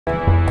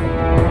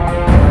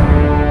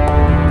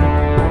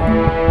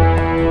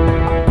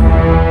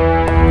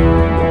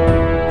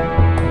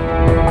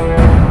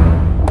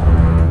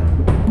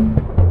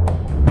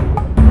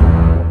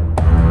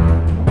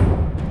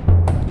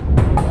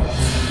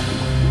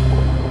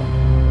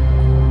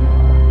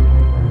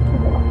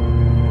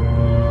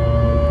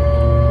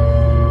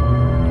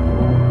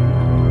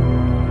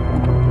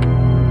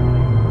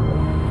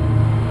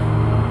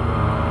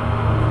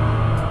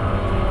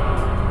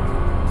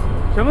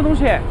么东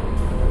西？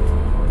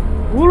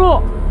葫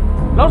芦，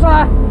捞上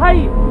来，嗨！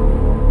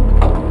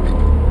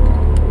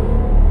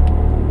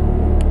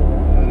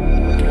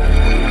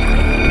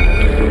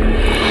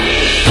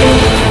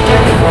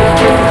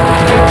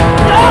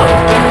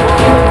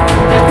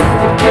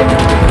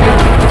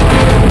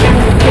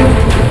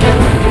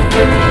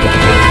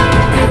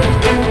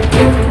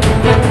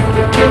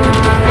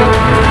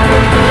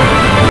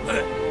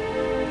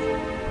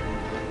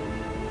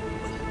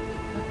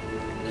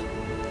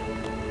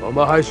我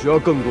们还需要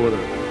更多的人。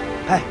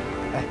哎，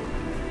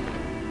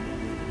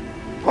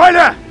快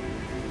点，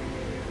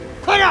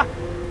快点！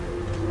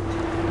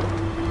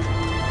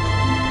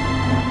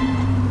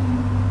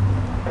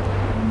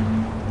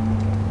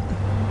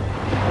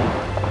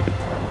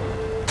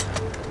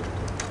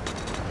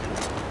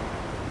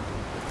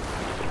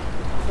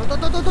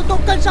都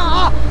跟上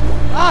啊！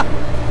啊，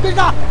跟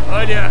上！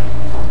快点！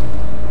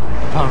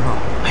张叔，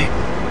哎，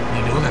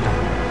你留在这儿，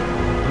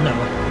我们两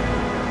个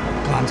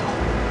不敢走。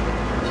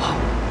好，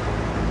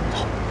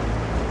走，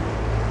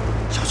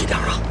小心点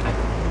啊！哎。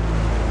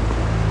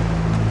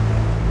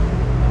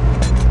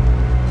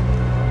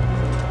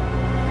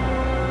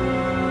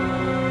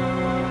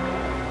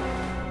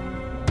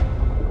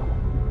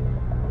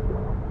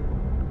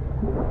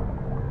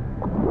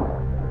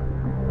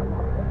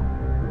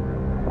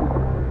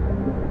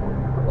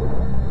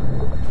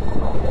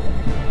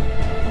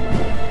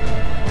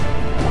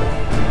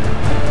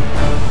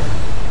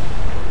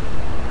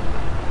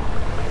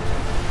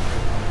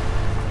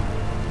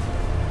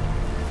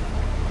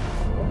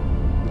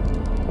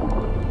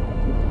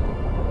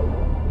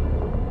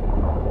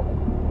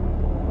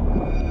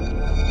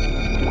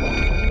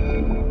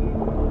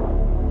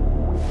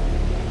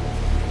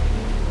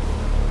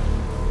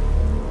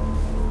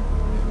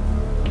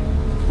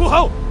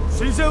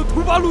身上有土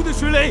八路的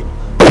水雷。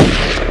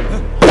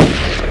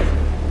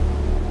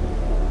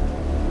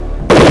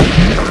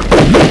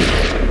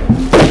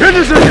跟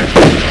着师姐。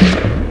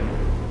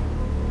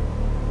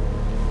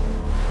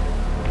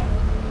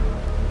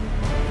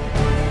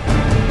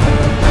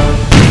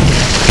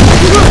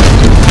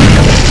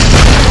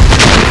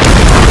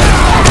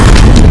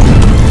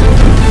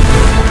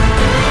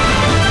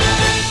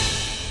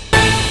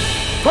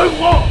分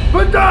火！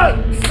笨蛋！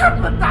是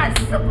笨蛋！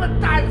是笨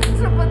蛋！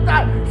是笨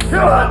蛋！是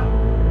笨蛋！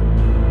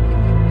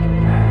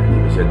你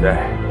们现在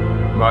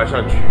马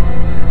上去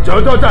找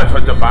到大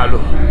船的八路，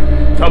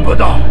找不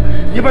到，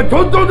你们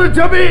统统的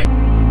枪毙！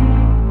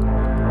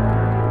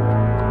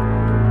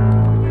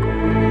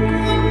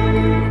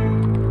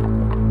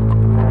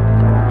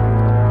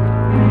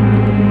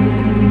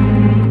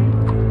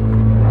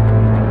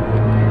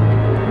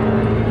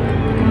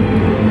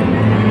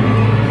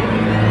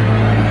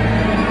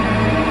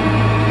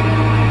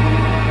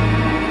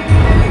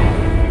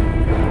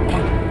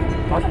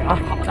老铁啊，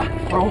好的，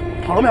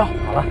好了没有？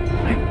好了。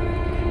哎，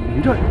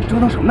您这折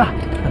腾什么呢？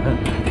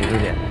李书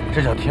记，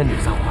这叫天女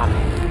散花雷，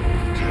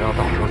只要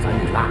到时候咱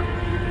一拉，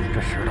这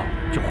石头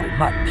就会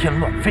漫天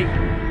乱飞。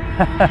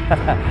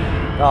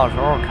到时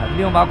候肯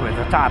定把鬼子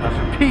炸的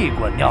是屁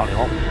滚尿流。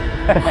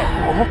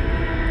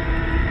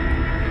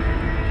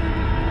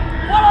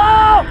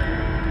好。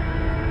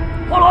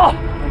花龙，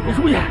李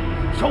书记，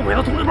小鬼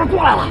子从那边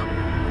过来了。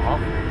好，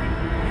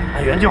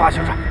按原计划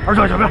行事。二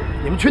少、小兵，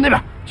你们去那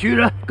边，其余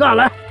人跟俺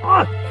来。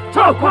啊！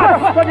上，快！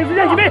抓紧时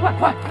间，一兵，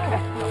快！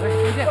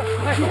时间，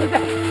快！时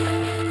间，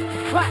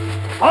快！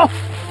好，师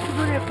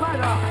弟，快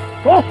点，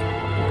走！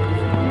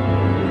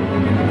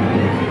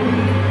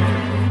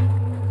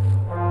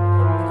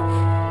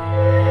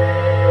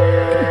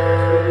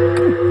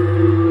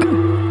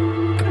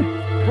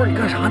不是你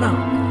干啥呢？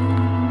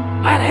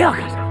埋雷呀？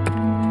干啥？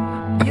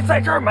你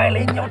在这儿埋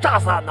雷，你要炸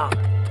死俺呐！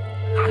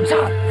俺炸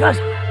你干啥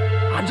呀？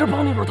俺这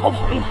帮那边逃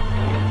跑用的。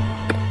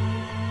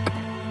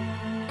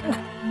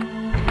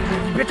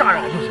别炸着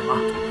俺就行了，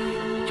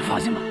就放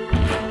心吧。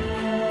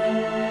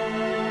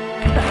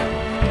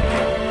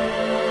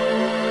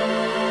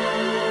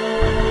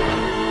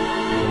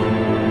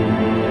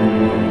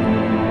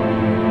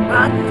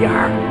慢点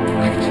儿。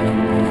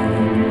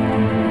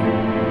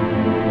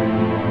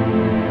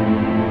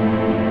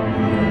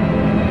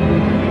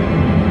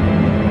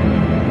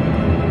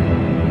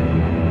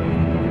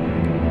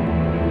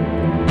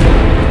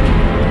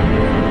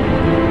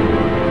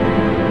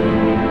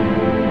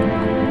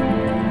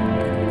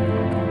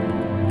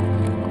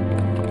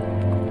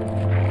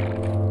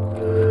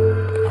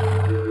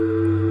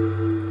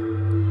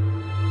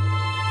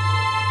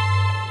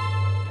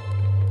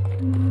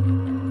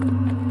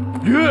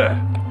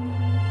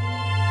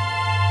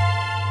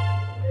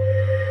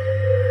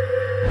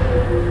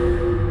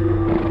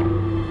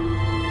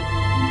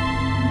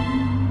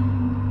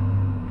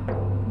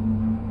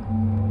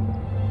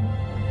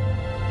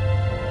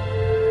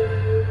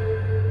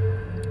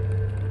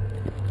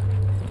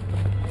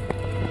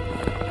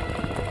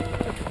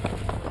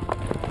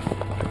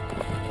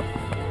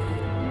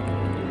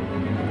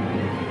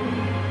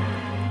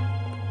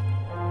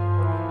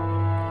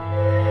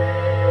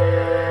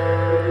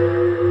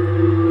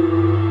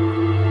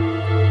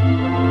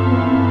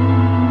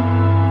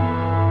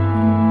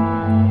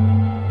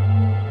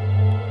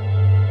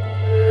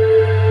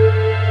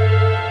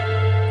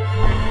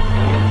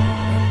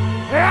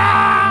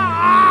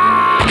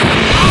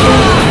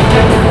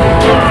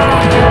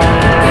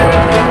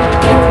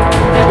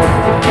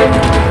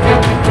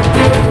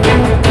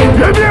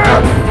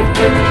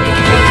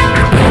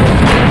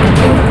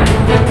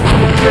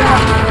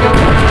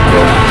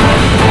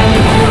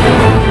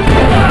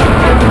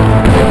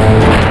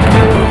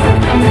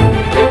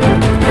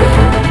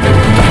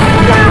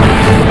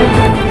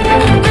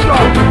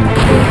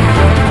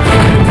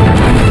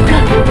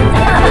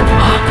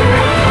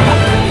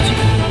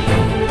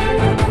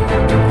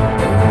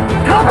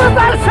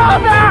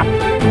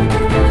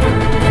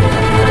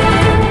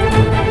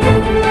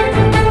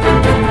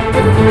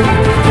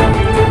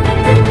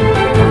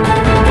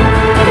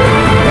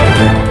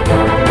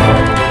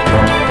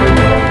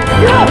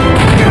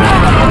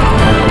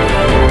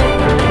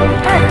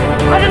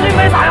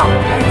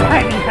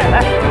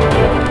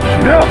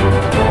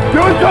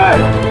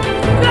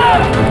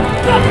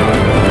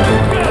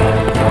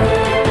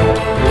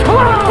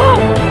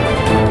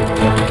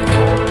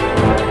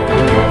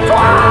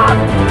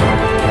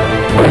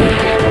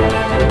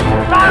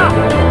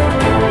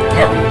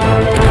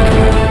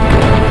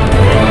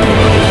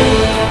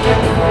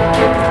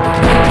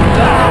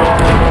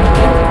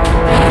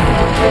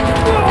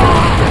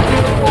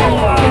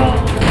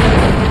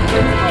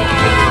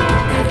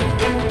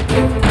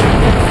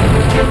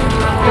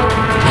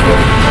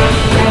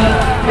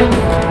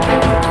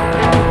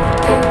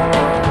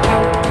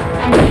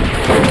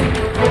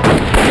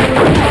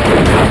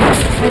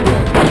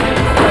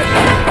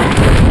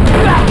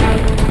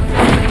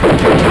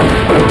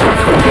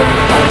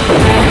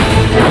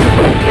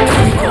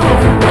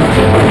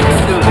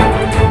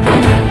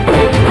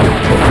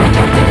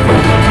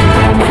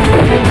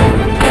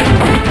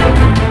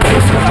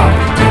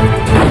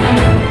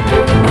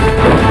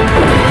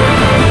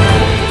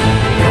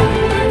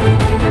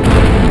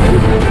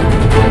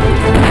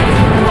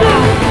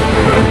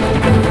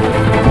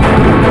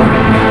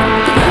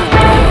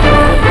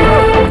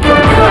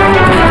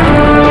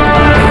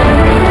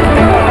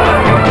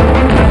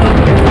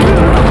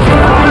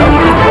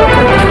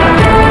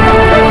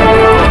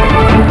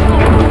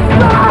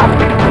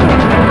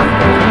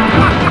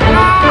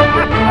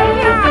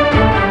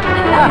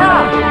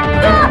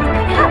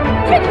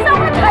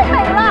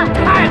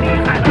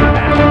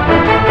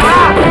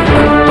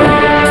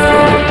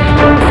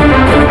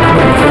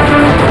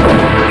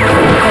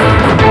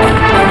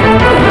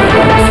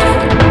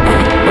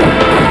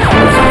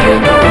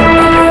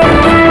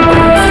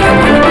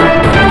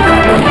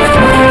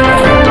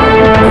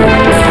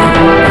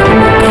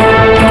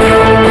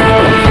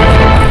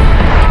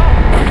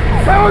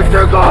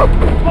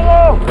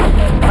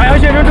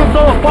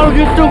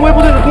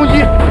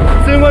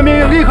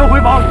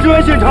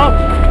开现场。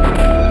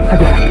太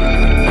对了，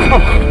撤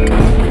吧。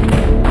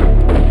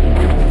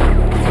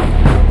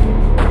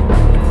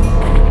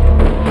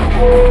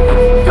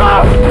走，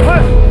快！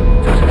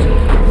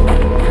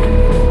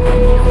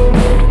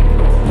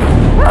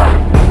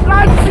来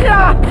气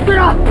啊！队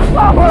长，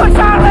老婆上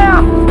来呀！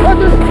啊，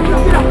队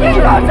长，你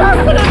老上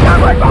来，赶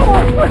快帮我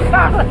上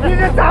来！你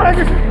这咋了？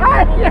这是？哎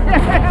呀，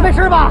没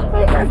事吧？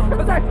没事，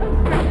就在。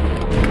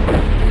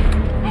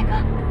哎哥，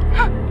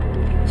看，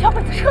小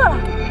鬼子撤了。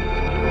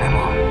哎不，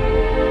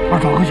二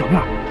嫂和小面，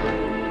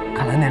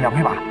看来那2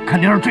匹马肯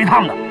定是追他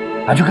们的，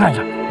俺去看一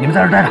下。你们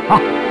在这待着啊。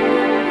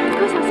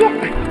哥小心！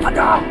班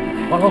长，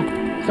花龙，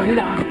小心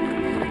点啊！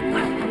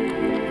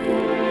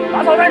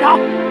打扫战场，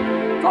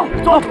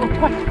走，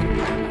快！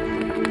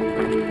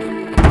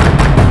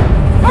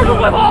二叔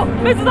快跑，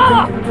没子弹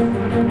了！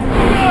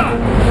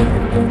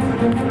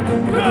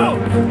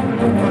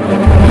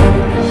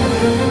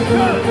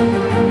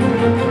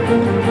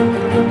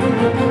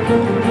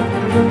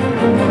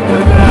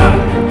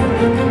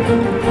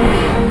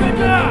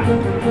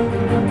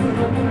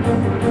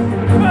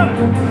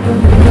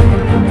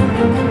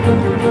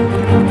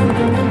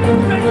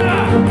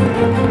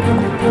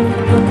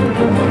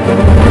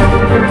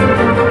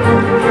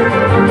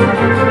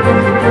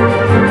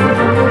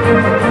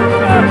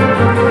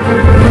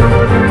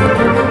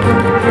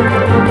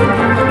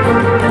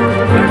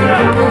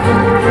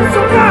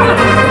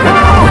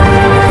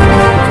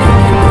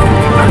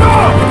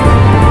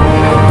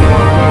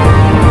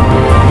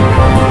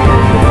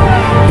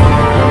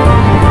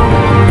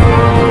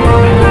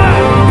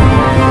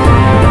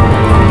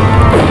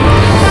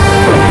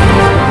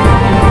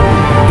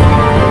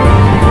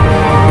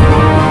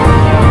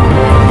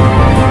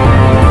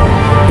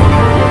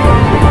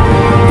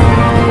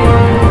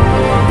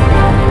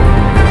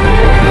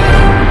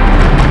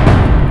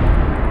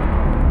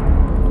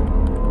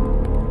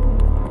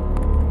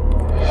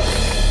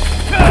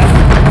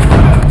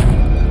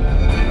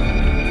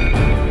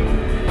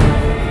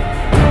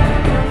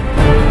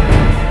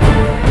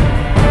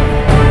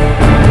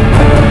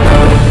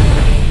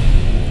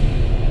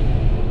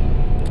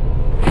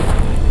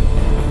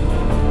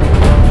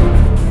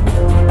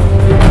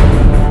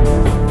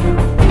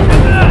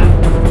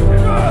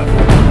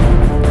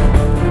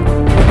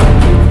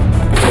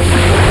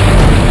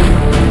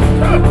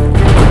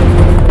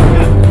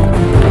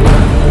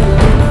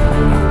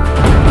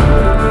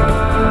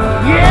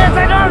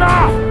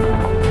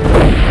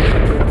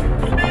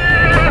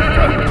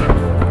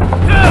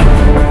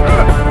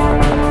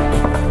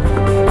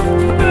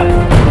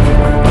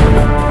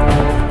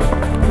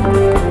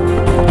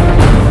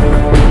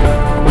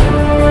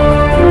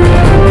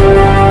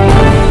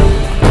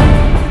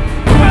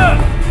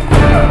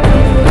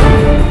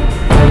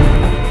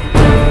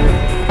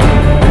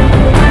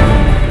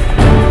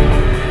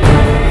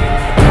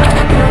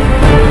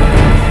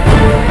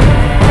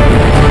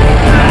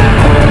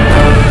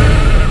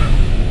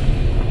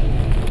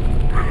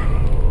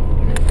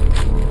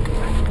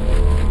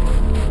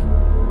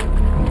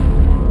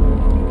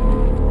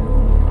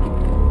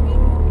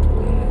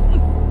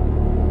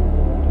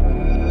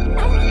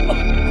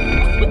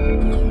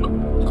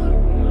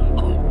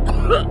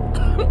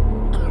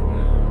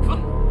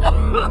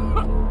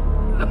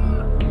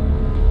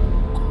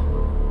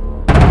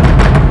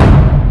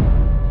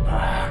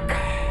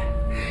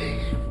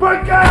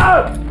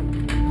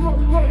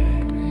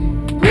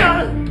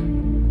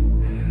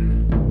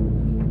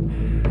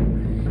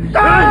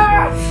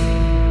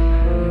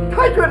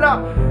太君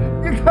了，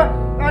你看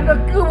俺这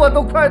胳膊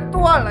都快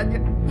断了，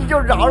你就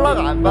饶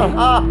了俺吧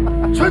啊！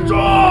站住！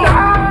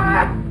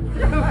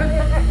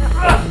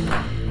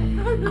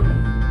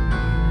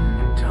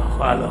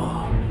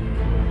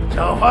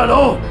召唤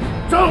龙！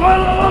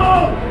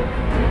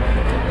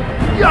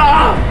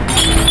呀！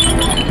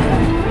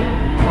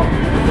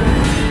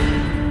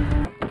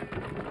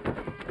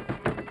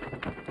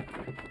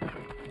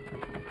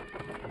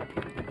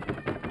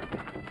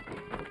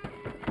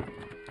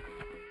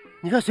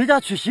你看谁家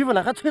娶媳妇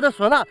了，还催他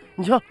唢呐，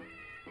你瞧。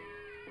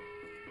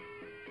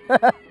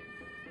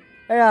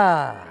哎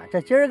呀，这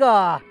今儿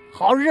个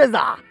好日子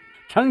啊，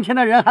成亲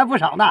的人还不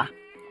少呢。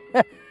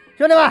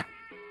兄弟们，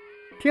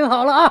听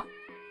好了啊，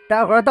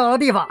待会儿到了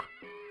地方，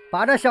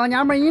把这小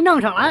娘们一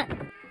弄上来，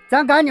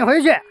咱赶紧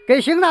回去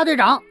给邢大队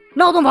长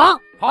闹洞房。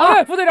好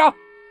嘞，副队长，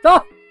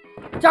走，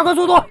加快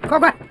速度，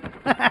快！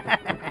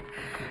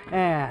哎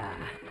呀。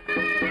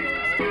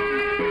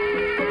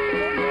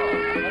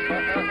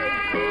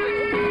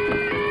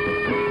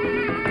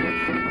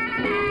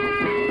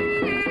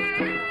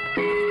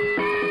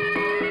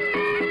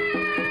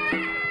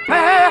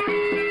哎！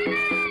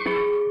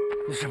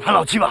你是潘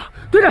老七吧？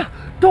队长，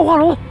到画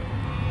龙，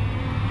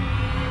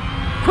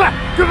快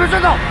准备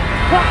战斗！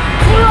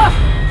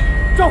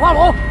赵化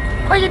龙，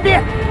快隐蔽！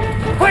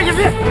快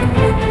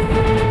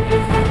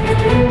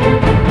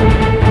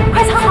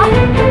藏好！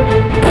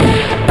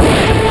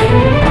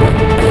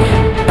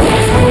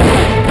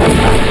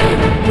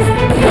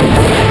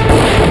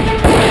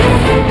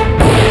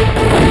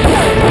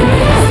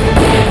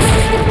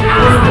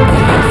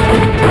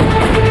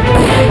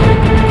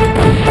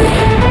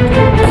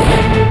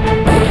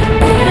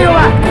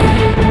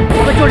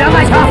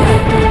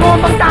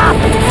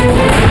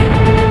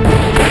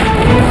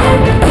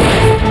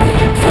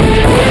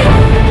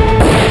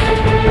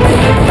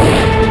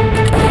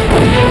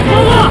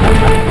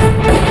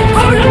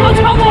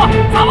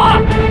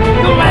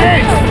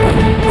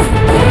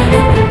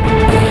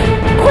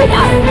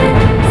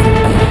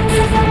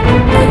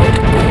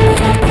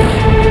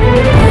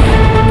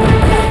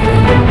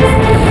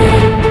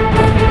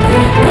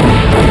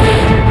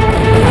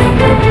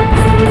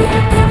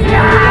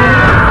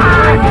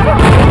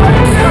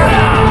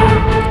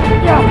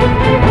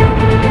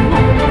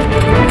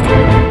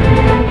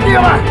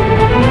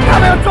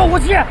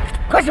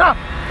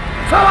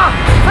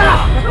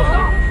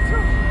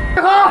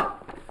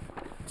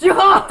集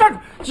合！站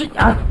住！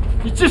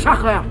你急啥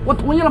喝呀？我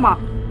同意了吗？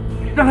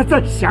让他再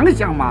想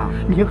想嘛。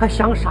您还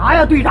想啥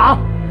呀，队长？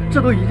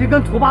这都已经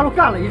跟土八路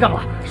干了一仗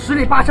了，十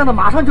里八乡的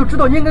马上就知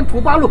道您跟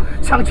土八路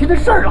抢亲的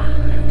事儿了。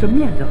这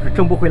面子要是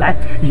争不回来，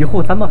以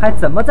后咱们还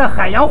怎么在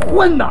海洋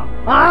混呢？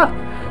啊！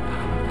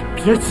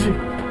别急，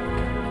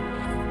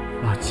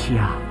老七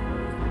啊，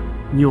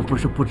你又不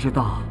是不知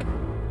道，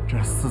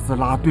这私自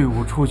拉队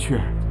伍出去，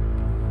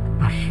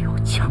那是有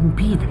枪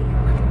毙的呀。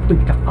队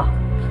长啊，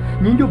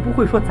您就不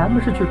会说咱们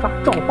是去抓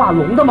赵化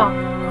龙的吗？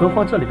何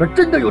况这里边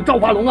真的有赵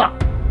化龙啊！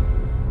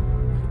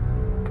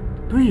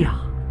对呀。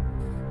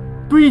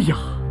对呀，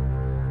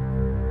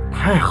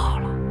太好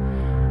了，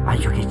俺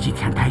去给吉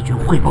田太君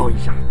汇报一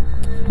下。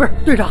不是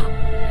队长，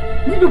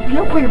您就别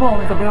汇报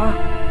了呀。怎么了？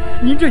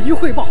您这一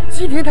汇报，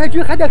吉田太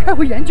君还得开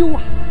会研究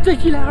啊。这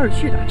一来二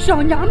去的，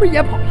小娘们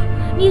也跑了，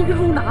您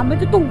入哪门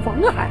子洞房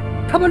啊还？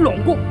他们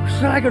拢共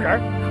10来个人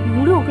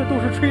，5、6个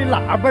都是吹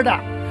喇叭的，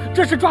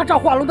这是抓赵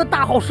化龙的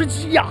大好时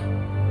机呀。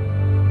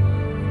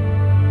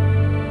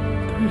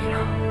对呀，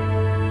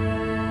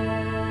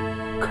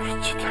可是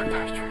吉田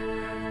太君。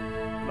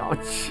老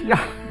七呀，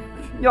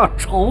你要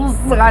愁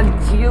死俺，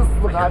急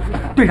死俺！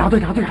队长，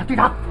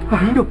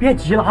您就别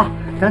急了啊，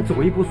咱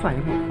走一步算一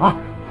步啊，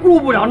顾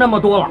不了那么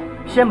多了，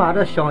先把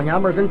这小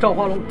娘们跟赵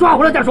化龙抓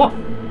回来再说。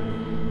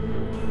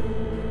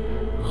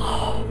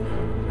好，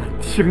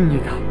听你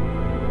的，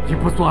一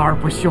不做二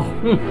不休。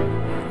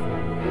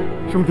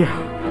兄弟，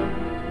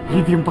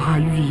一定把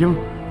玉英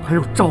还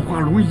有赵化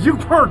龙一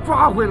块儿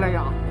抓回来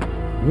呀！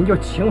您就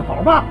请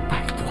好吧，拜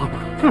托了。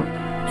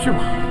去吧。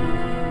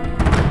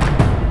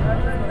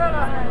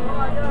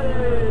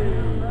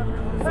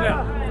司令，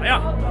咋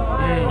样？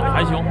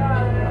还行，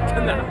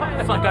真的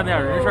算干点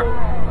人事儿。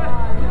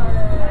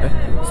哎，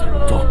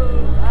走。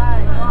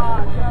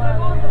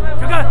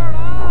陈干，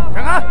快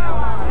点！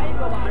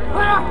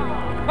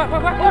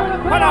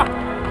快点！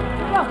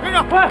跟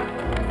上，快！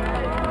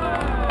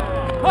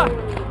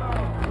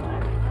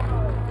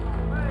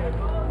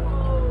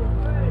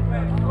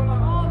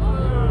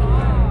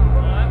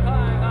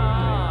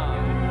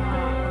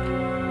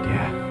爹，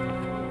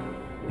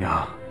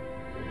娘，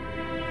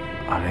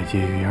俺来接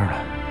玉英了。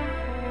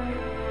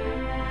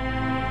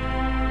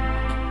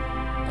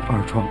二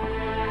壮，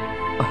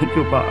俺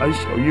就把俺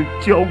小英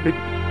交给你。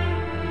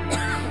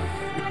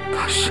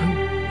他生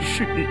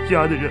是你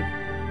家的人，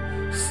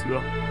死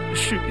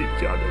是你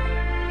家的人。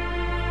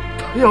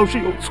他要是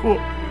有错，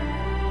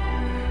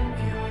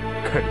你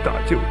该打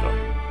就打，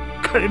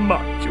该骂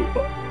就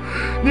骂，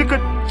你可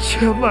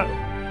千万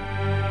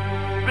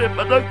别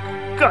把他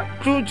赶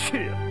出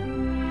去呀！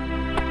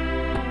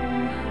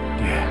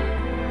爹，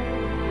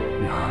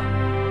娘，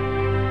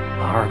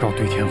俺二壮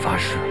对天发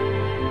誓，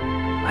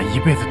俺一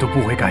辈子都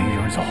不会赶玉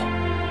英走，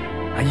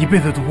俺一辈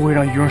子都不会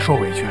让玉英受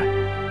委屈。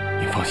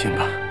你放心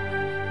吧，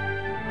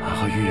俺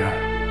和玉英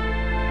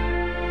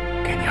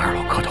给你二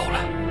老磕头了。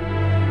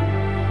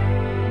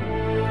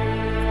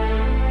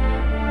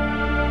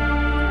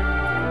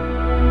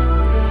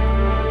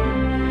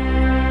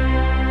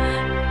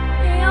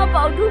您要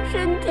保重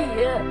身体，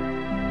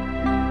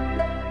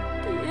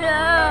爹。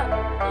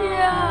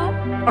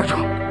二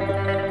壮，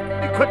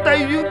你快带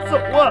玉英走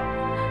啊！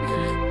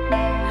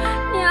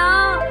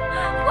娘，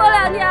过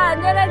2天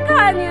俺再来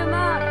看你们。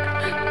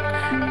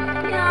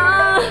娘。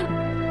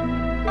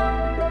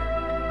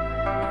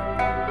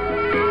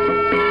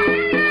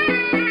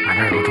俺这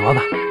儿有个镯子，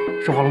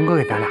是化龙哥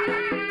给咱俩的，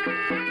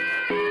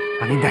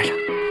俺给你戴上。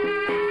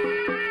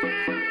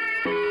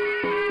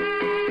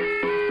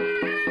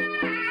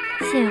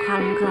谢谢华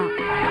龙哥。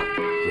哎呀，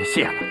别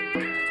谢了，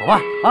走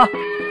吧，啊，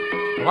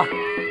走吧，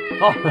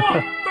走。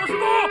大师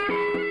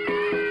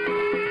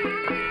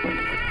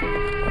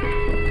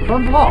傅，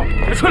三炮，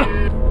别吹了，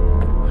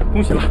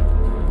恭喜了。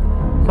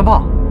三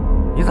炮，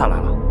你咋来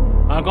了？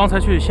俺刚才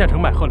去县城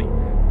买贺礼，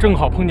正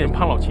好碰见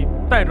潘老七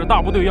带着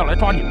大部队要来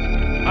抓你们，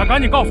俺赶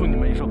紧告诉你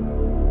们一声。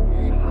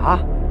啥？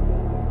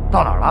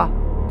到哪儿了？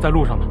在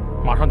路上呢，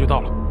马上就到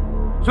了。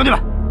兄弟们，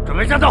准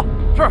备战斗。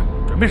是，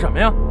准备什么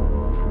呀？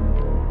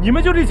你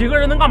们就这几个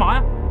人能干嘛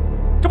呀？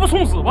这不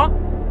送死吗？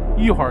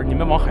一会儿你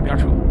们往海边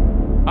撤，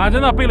俺在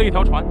那备了一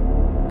条船，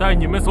带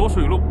你们走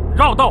水路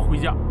绕道回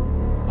家。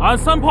俺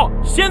三炮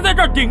先在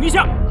这儿顶一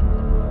下。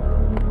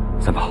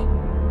三炮，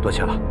多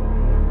谢了。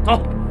走。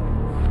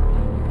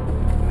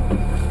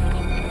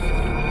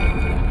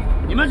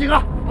你们几个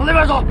往那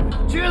边走，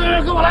其余的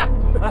人跟我来。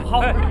哎，好。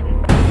哎，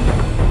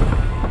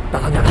大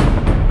堂家的，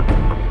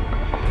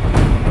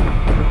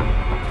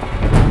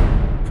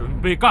准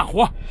备干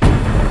活。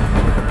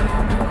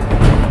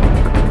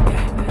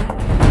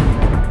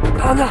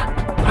大堂家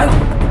来了，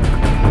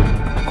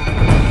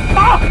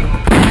打！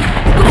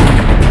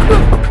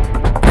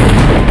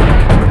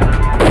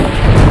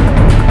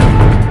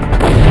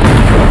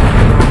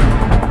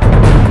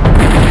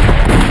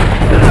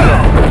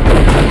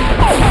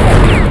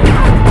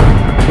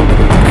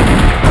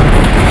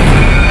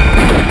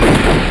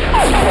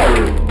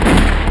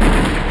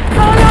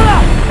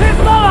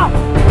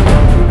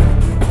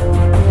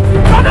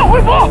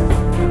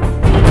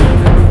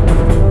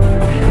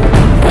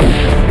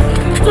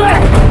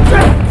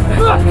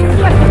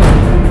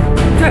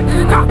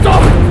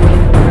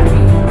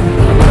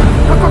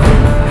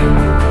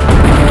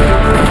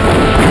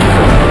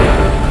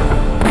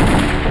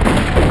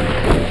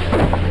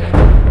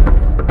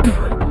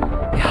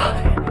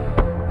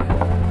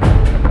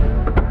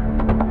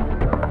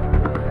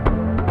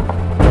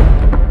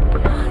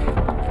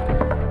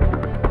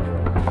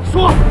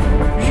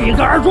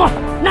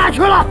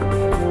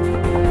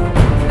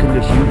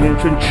面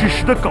生吃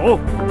屎的狗！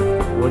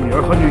我女儿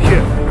和女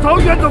婿早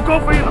远走高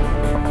飞了，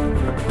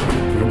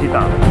年纪大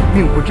了，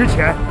命不值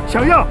钱，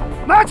想要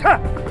拿去！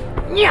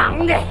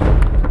娘的！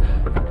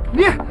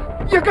你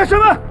干什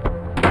么？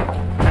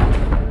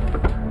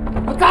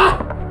走，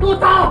都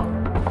走！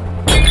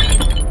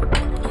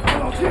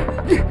老七，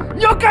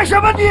你要干什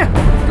么？你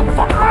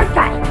王二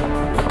代！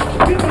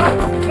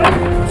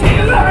起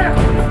来呀！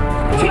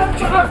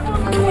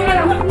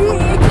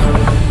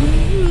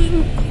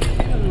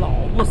老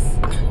不死！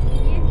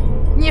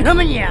你什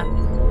么你？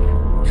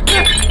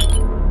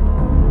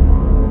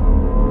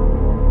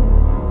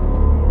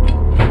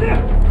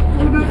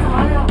你们啥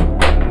呀？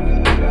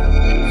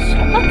什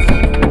么？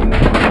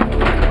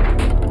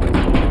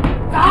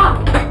打！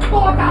多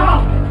打！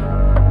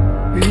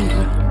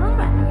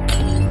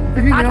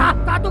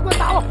打！都给我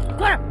打我！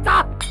快点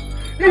打！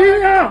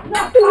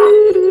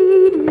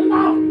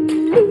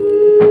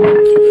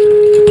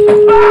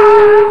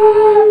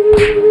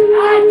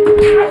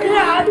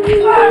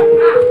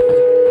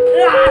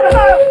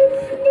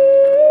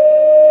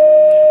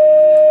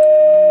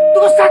都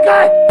闪开！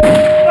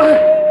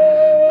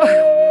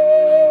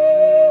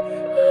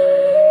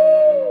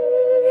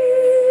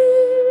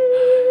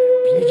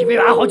别以为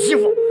俺好欺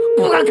负，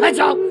不敢开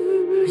枪。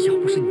要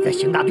不是你在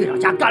邢大队长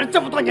家干了这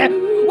么多年，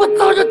我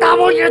早就打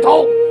爆你的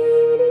头。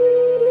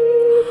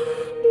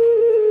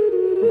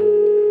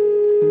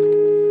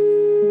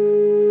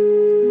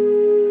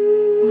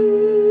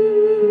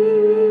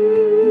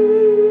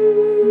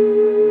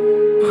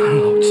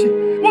老七，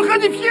我和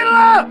你拼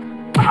了！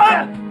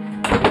哎！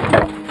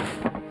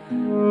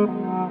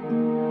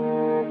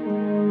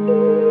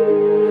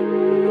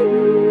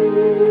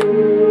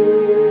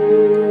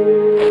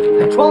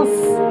还装死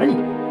呢你！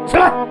起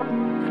来，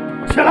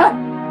起来！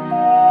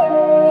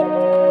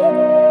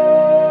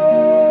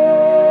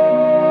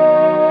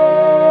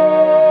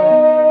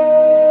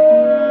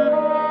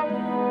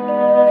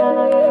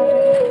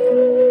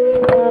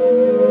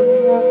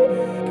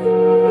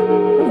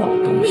老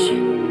东西，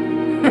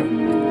哼，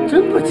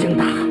真不经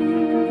打。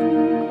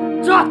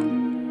这。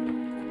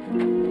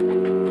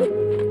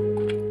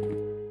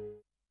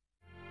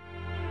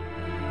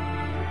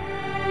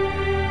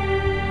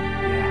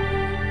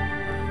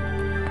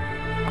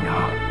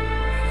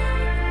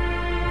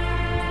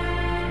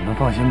你们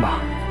放心吧，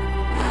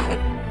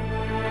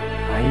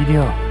俺一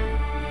定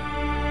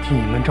替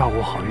你们照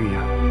顾好玉英。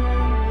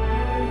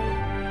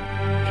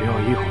只要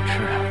一口吃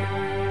的，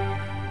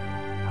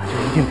俺就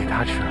一定给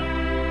她吃；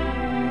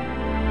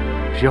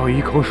只要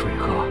一口水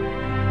喝，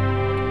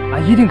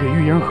俺一定给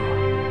玉英喝。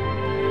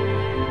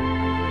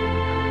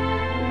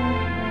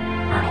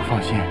二老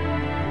放心，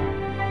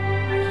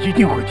俺一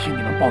定会替你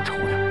们报仇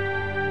的。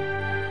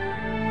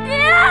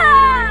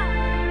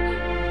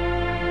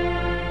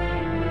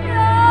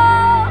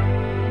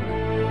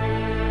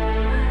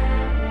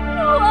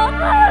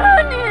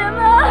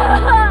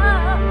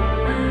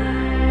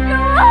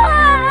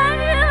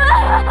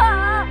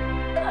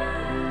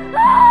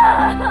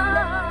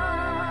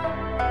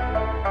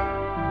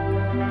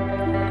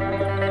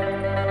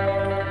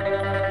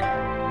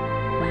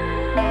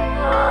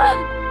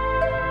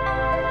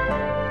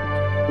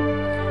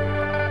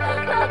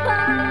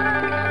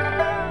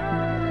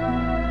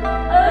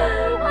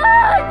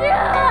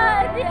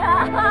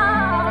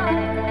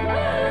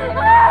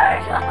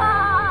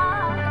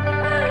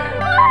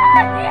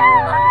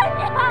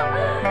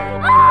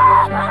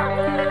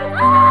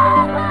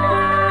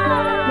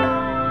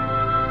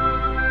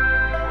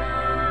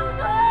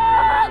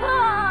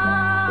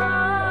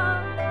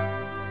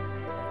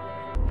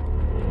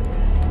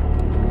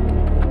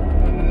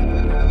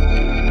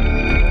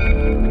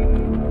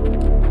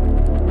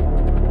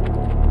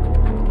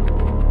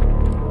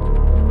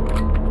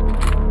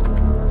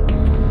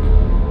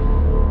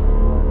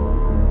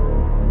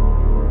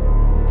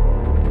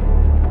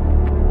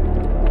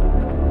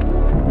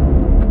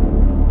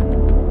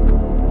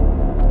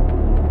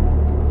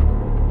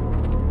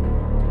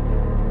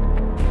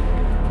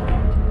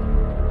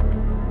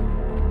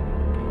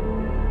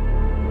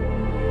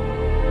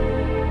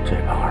这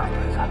帮二鬼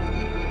子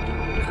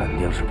肯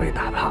定是被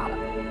打怕了，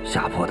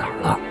吓破胆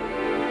了。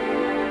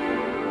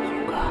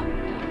红哥，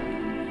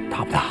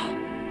大不大？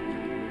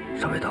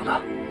稍微等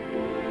等，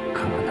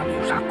看看他们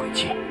有啥诡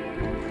计，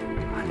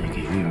俺得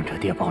给玉英这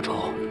爹报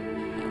仇。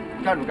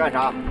站住干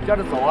啥？接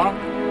着走啊！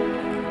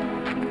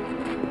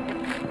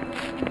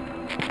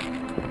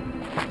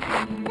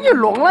你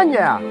聋了你？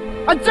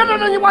俺接着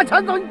让你往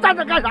前走，你站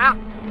着干啥？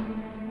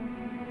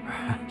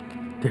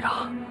队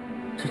长，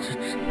这，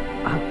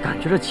俺感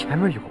觉这前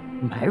面有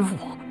埋伏，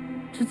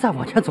这再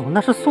往前走那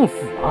是送死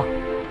啊！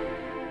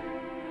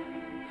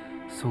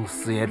送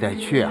死也得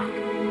去啊，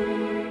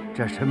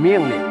这是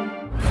命令。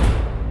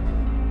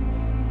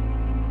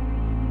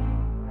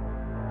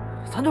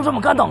咱就这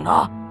么干等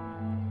着？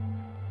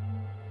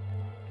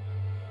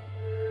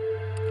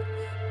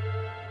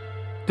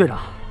队长，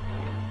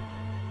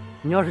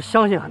你要是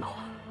相信俺的话，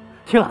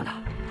听俺的，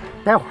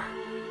待会儿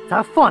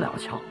咱放2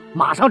枪，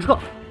马上撤。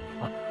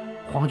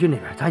皇军那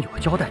边咱有个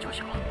交代就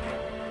行了。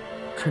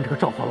趁这个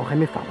赵化龙还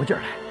没反过劲儿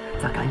来，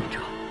咱赶紧撤，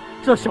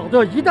这小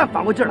子一旦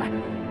反过劲来，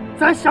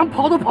咱想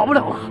跑都跑不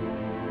了了。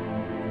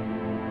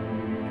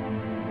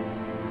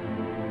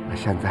那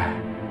现在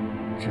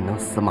只能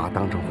死马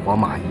当成活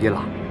马医了。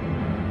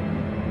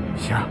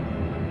行，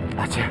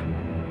老七，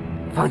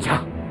放枪，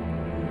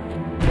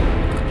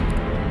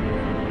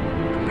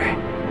准备。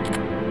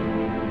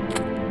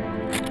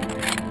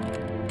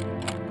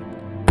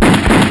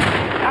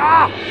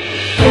啊！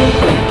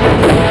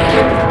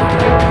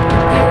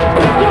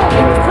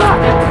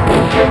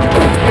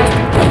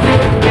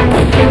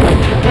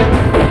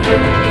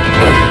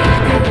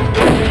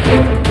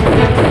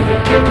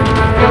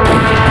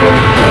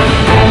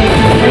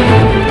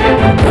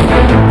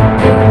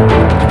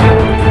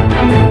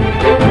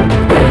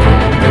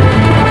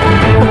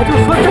我就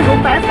说这种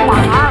埋伏马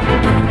啊，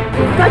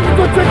赶紧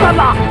做决断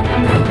吧！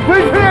回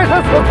去也是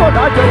做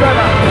啥决断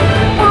呢？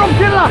不用拼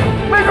了，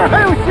没准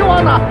还有希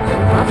望呢。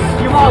啥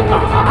希望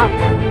啊？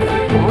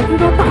皇军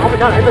都打不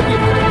下来的地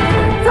方，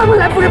咱们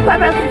还不是白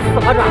白死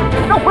活着？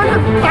那回去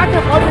咋给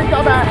皇军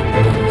交代？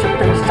交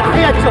代啥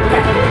呀？交代！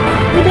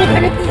你没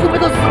看见弟兄们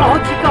都死了好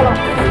几个了，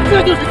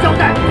这就是交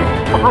代。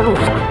八路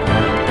杀，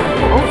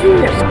皇军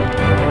也杀，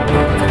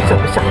再这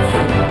么下去，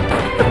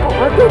这保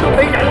安队都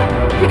没人了。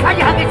你看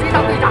你还给谁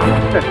当队长？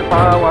这是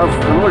把往死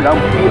路上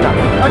逼呢，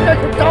这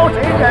是招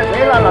谁惹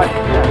谁了，老七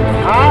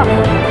啊！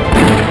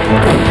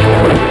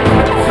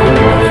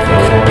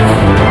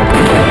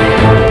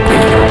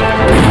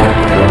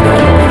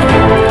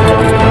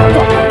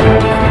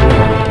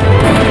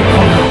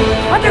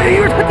俺这个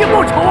鱼他定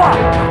报仇啊！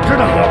知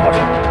道你要报仇，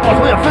报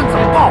仇也分怎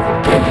么报复。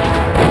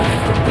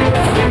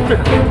队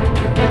长，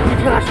你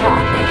听俺说啊，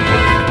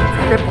咱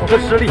得保持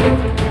实力，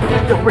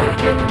要不然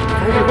咱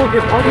以后给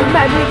皇军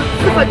卖命的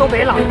资本都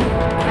没了。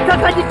咱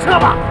赶紧撤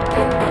吧！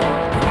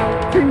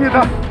听你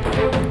的，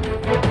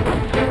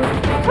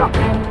撤！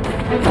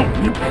让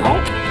你跑！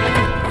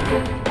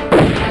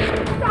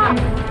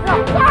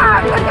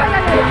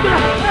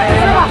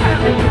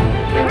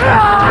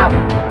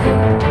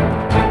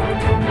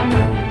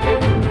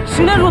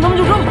邢连说他们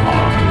就这么跑了？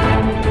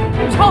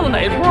你唱的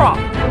哪一出啊？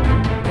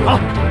好，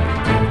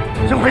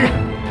先回去。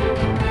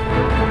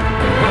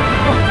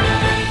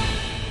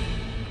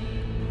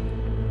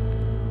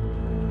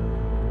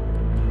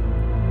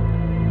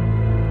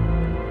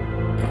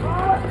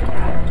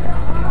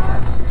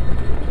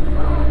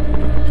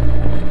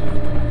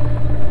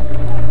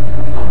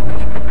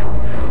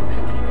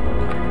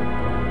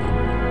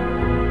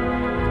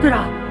队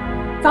长，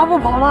咋不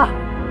跑了？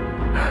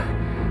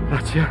老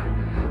七，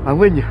俺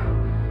问你，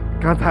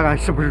刚才俺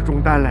是不是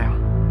中弹了呀？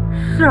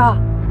是啊，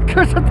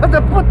可是他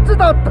这不知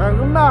道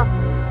疼呢。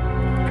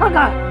看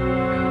看，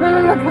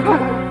来，看。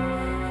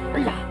哎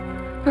呀，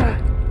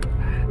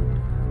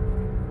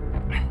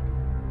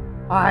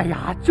哎呀，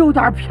就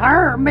点片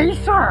儿，没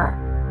事儿。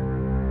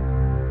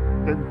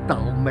真倒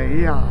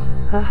霉呀！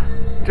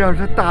这要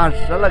是打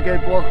实了该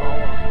多好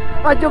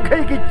啊！俺就可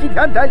以给吉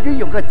田太君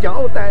有个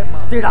交代嘛。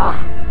队长，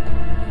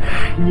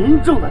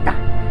您中的弹，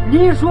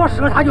您说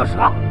折他就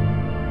折。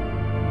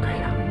对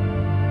呀，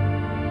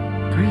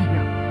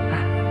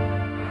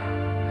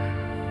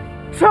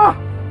撤！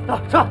撤！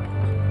撤！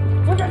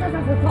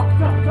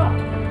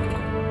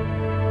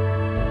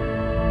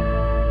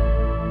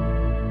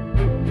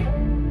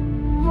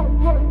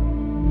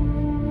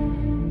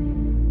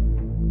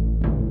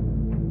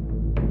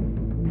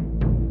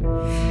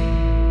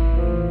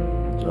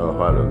赵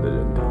化龙的人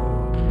头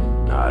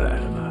拿来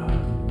了吧？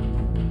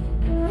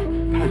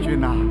太君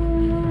呐，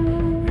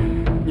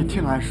你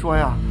听俺说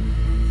呀，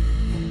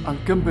俺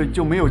根本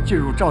就没有进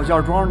入赵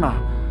家庄呢，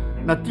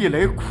那地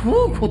雷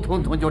扑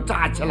通通就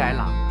炸起来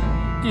了。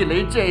地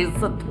雷这一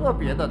次特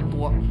别的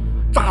多，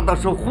炸的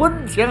是昏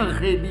天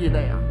黑地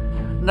的呀。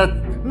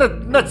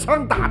那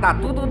枪打的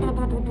嘟，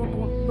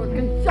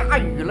跟下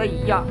雨了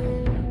一样。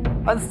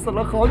俺死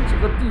了好几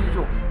个弟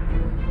兄，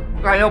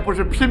俺要不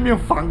是拼命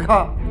反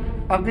抗，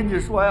俺跟你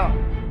说呀，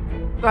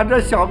俺这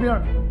小命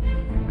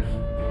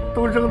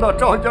都扔到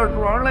赵家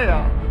庄了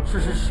呀！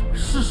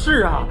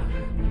是啊，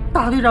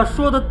大队长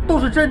说的都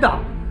是真的，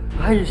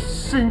俺以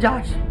身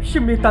家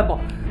性命担保，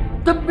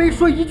他没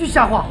说一句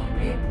瞎话。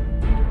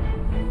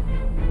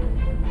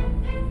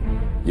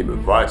你们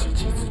发起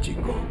几次进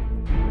攻？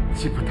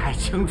记不太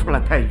清楚了，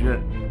太君，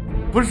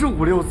不是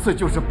5、6次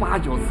就是8、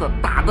9次，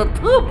打得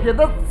特别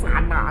的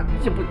惨呐，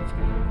记不清。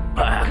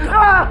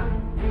啊！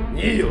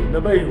你有那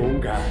么勇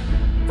敢？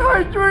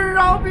太君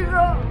饶命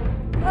啊！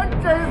俺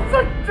这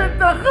次真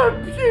的很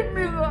拼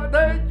命啊，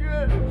太君！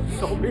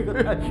饶命啊，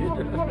太君！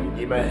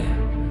你们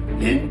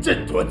临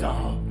阵脱逃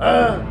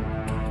啊！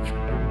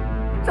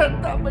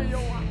真的没有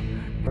啊！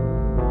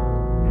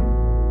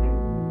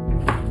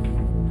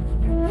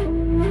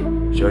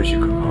消息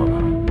可靠吧？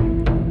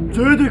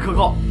绝对可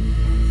靠。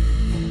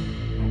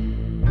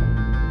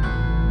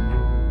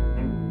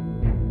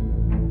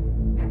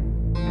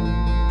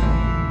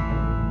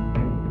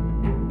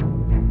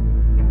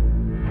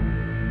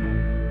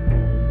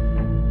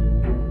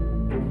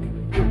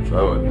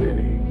传闻命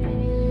令，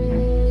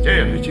这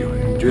样的机会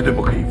绝对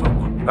不可以放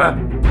过啊！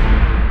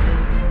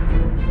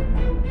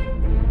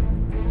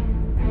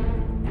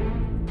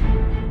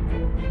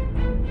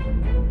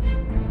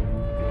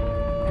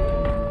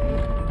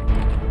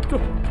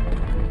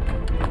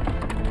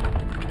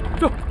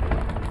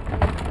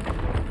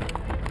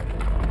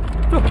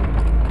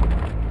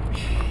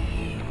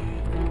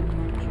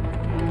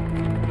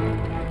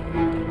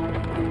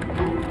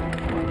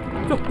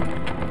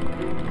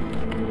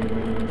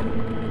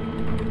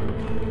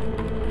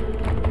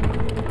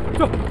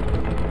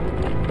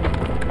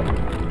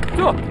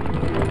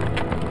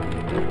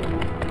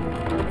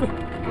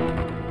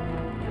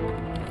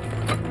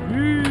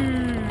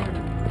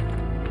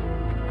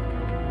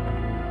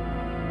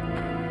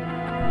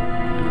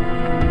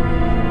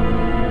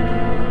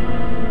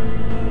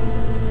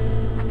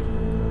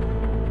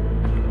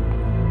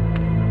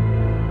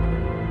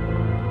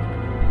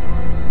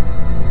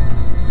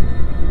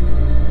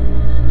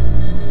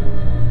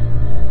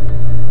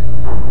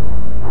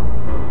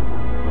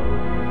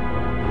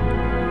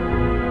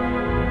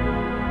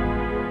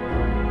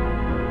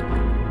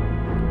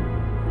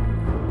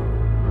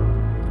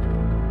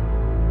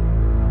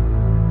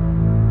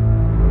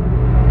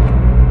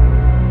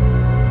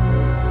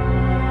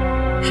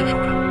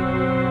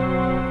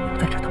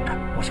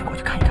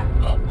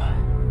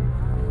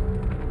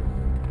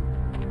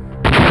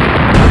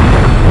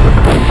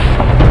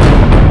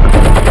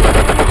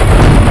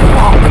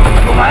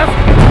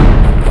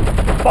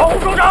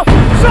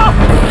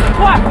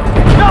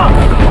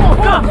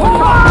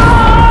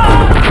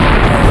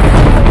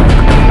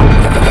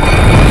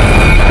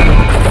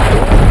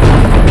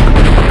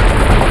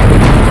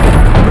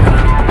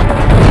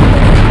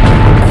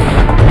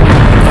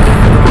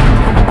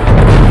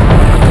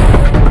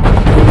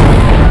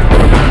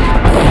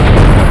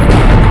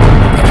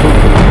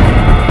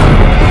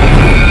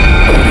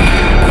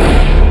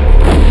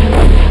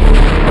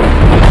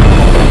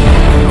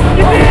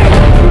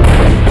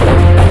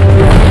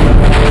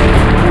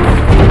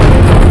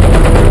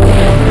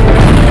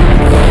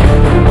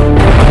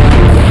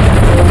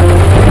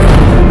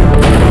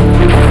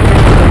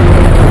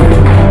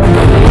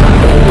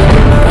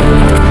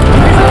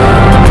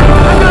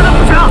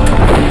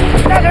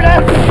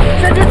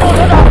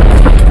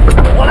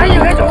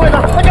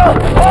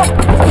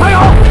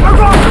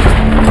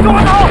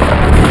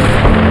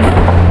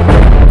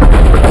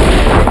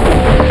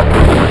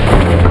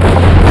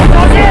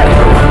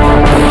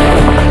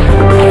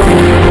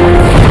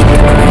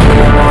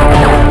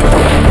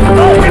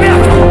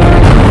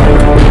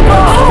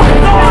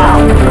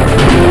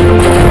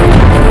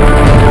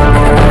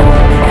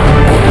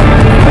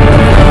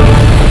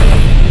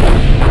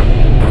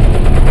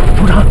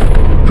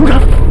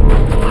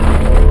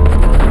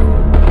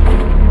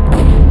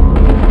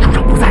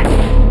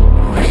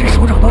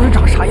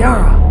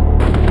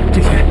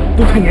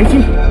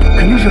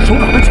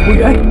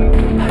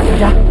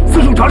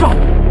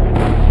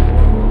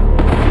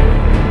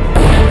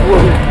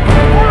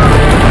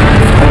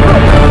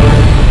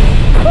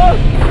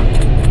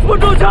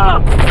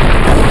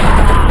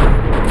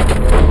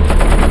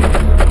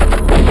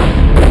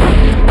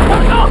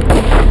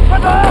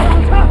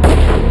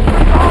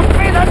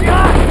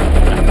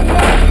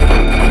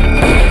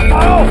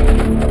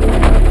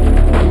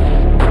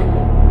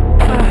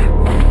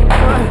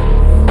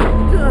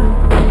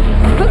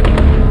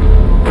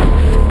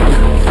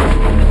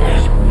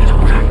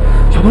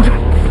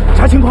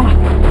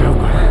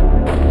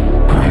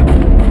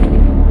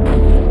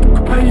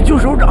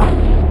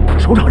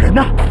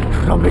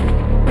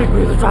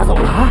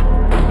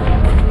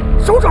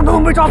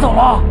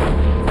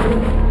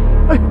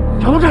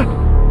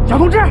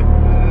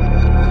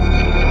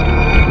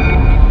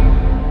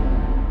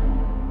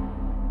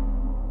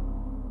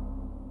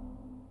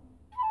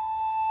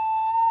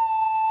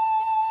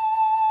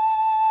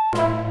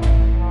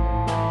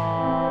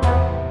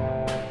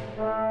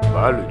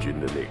八路军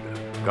的那个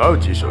高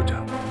级首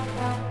长，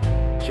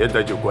现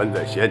在就关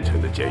在县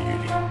城的监狱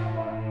里。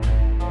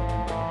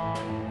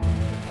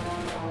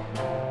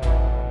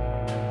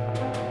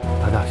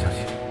得到消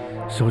息，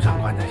首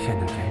长关在县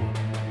城监狱。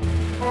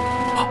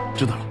好，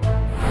知道了。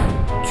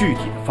具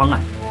体的方案，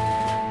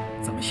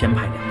咱们先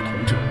派2个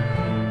同志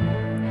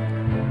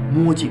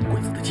摸进鬼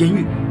子的监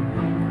狱，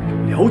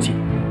了解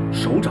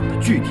首长的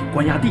具体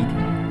关押地点，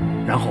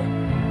然后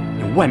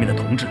由外面的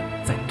同志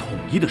在统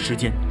一的时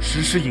间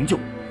实施营救，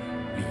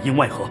里应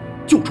外合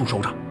救出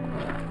首长。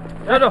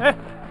站住！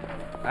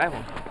哎，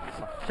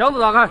箱子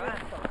打开，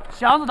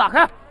箱子打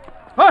开！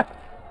哎，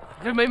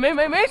这没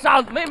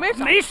啥，没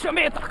什么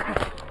也打开。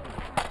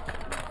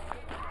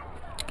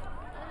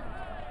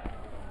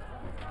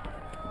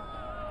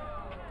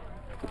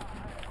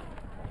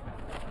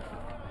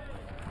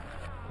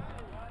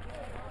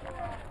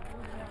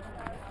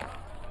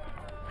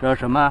这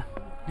什么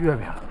月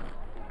饼？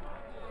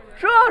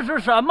这是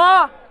什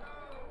么？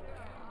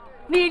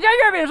你家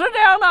月饼是这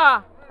样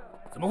的？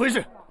怎么回事？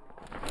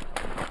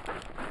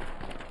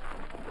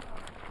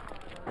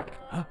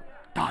啊，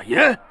大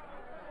爷！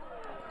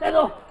带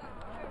走！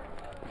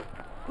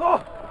走！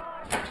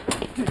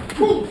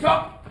住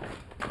上！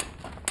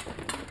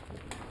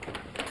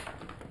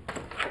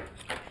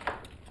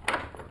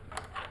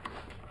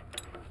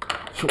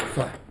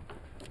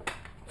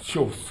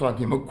就算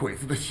你们鬼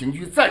子的刑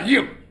具再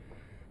硬，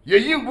也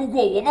硬不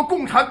过我们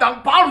共产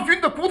党八路军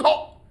的骨头。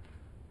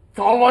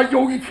早晚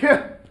有一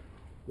天，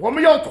我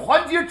们要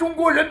团结中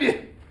国人民，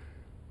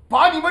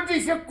把你们这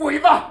些鬼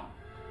子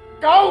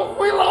赶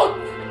回老。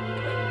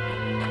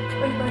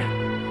来，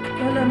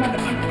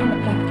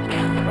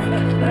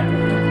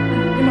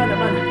慢点，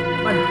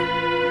您慢点。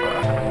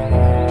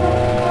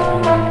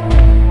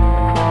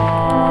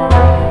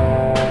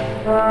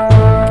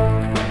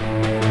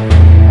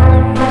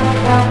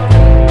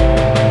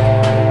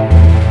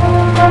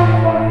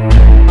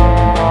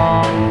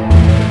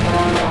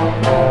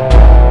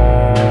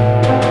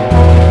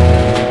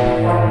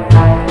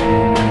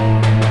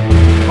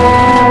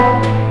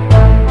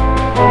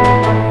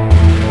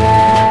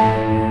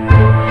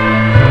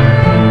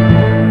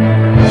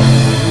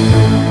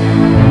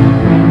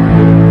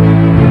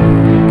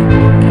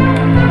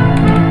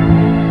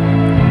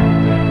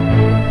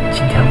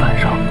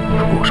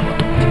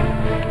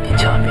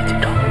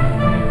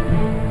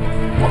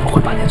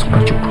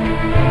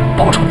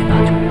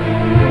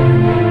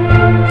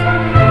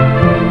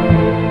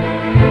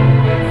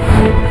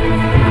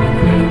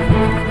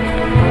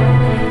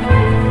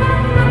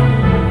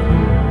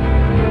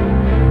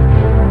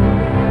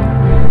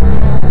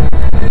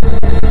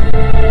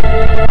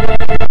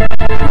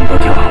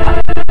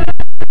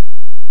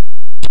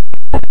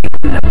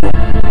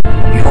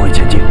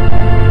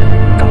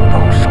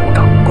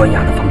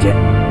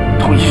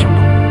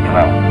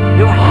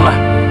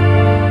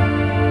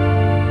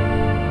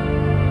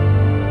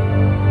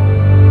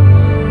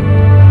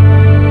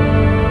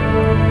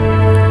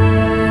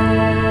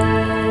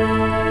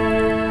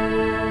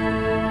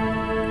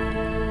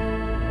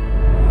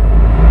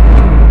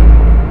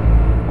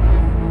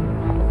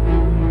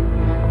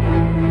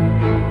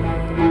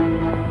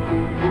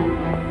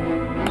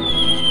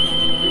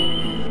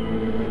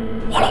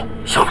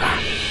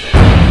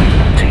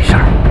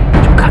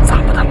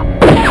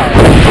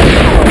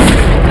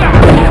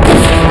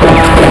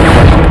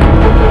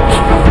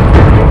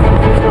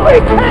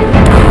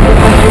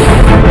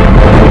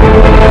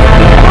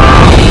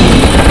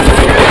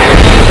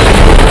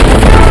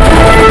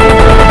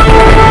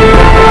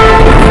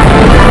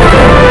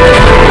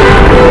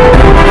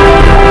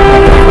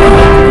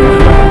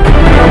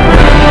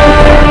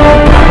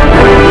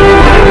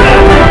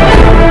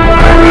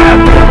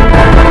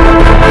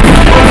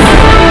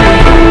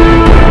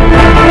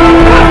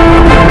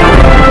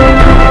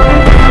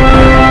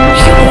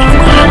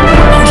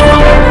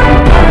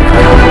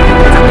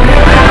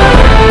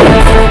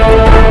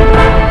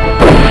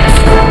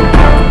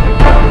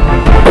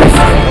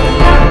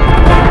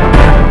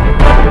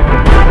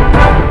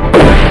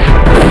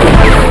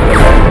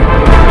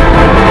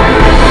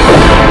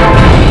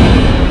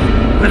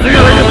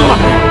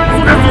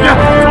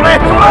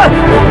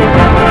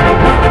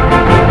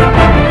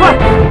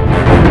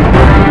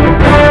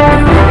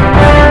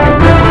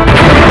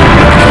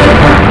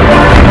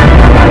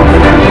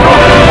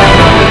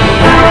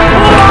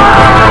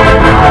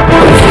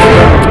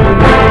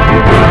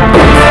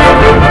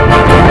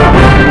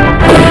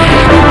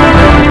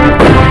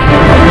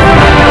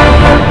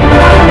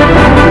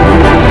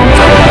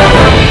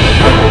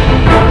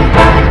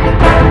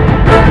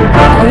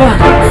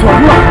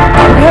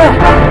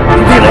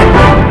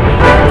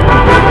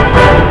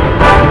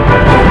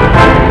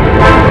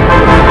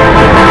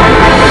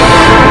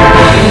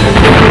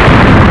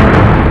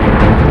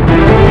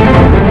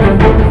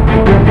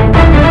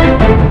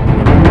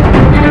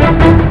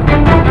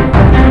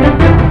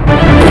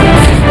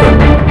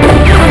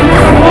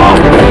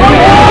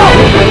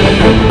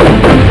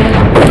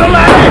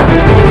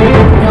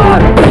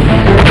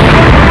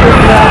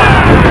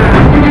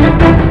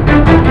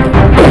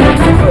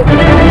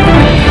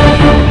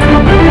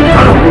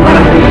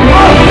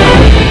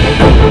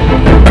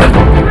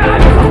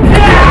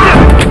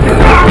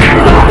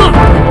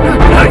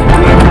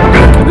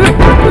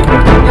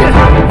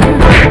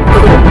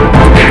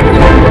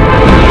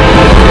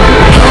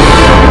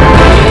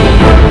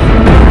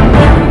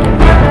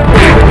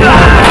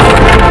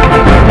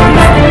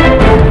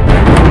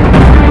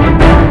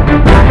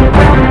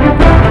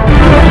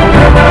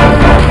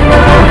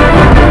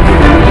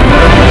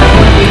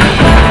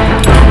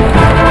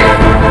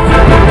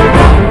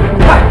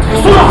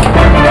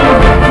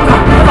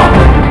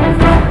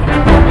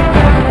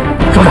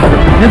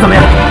您怎么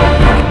样？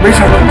没事，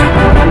同志，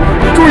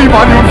终于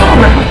把你们爬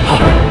回来了。好，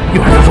一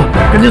会儿再说，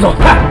赶紧走。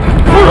快，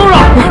副首长，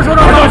首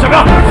长，小兵，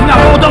你俩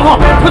给我等候，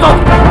快走，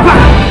快！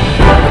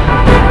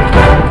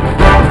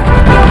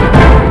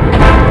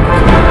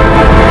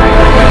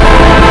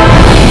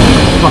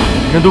爸，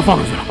人都放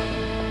出去了。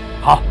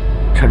好，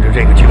趁着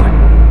这个机会，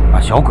把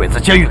小鬼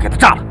子监狱给他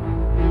炸了。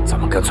咱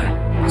们干脆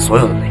把所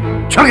有的雷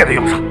全给他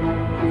用上。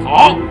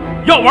好，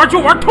要玩就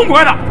玩痛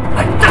快的。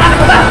来，炸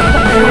他们！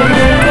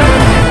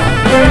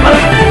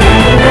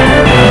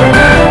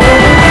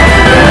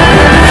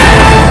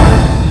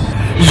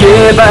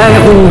夜半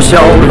呼啸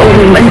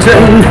龙门阵，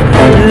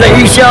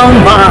雷响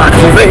马蹄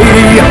飞。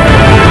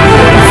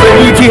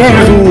飞天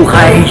如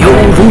海犹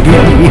如地，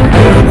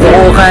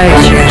火海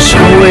千神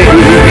威。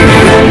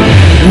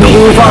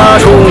怒发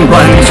冲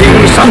冠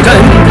请上阵，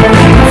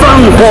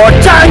放火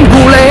战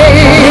鼓擂，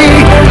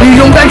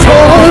勇敢冲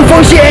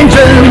锋陷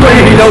阵，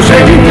为了谁？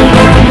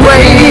为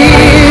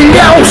了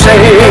谁？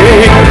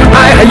爱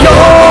还有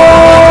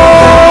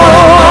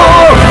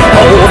后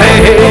黑。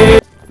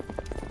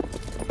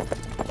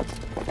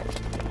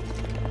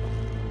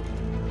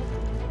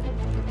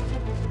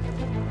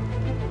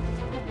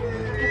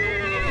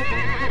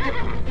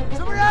什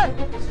么人？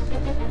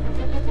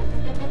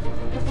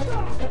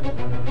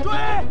追！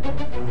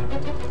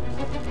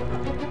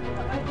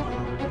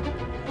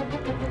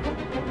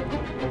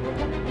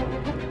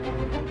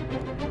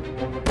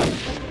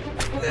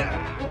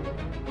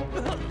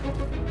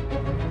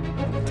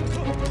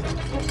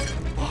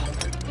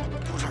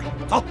出事了，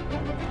走！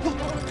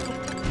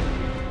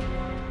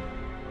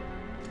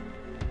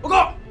报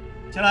告，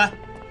前来。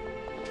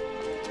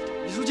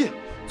李书记，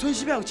村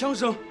西边有枪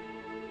声。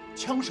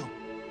枪声？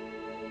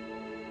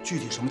具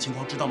体什么情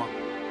况知道吗？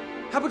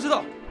还不知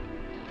道。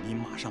你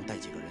马上带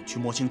几个人去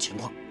摸清情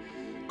况，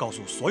告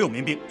诉所有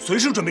民兵随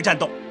时准备战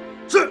斗。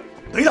是，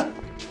等一等。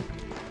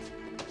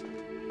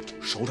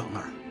首长那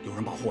儿有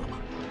人保护了吗？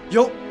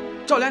有，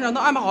赵连长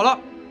都安排好了。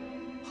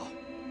好，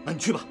那你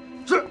去吧。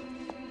是。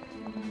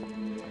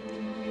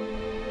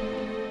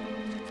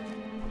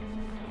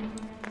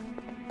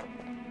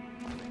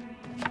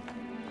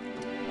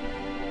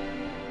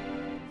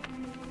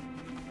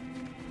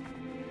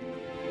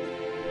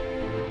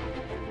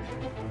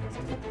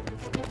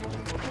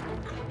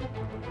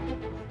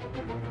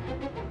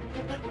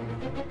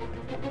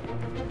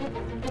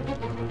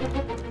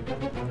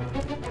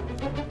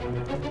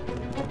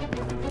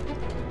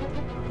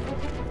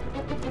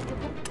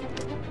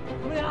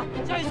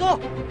下一搜，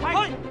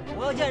嗨！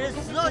我要见人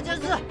10号监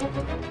视，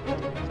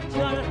其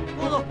他人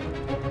跟我走。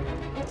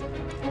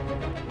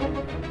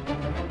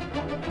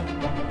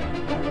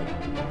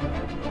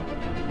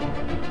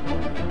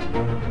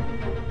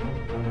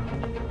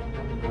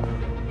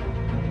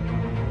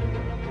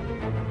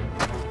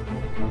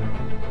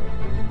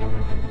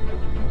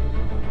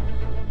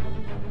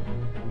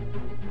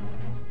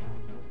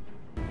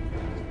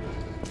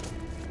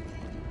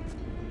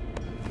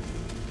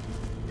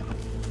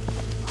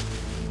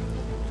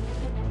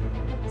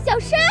小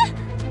山，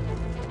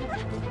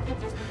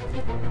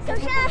小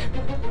山，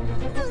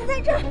你怎么在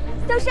这儿？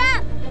小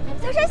山，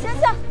小山，醒醒，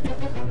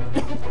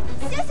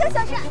醒醒，小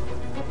山，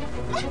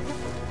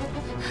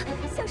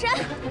小山，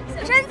小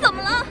山，你怎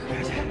么了？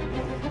别去，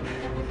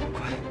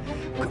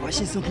快把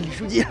信送给李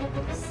书记。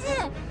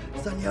信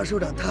302首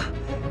长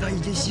他已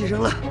经牺牲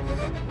了，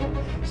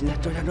现在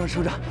赵家庄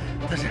首长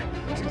他是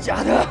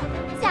假的。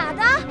假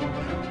的？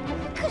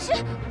可是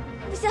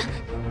不行，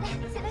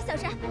来，小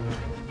山。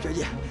表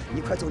姐，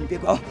你快走，你别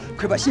管我，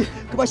快把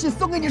信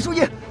送给你书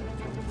记。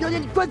表姐，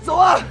你快走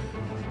啊！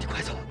你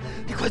快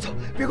走，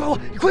别管我，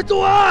你快走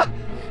啊！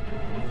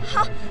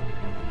好，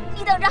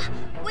你等着，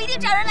我一定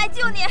找人来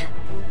救你。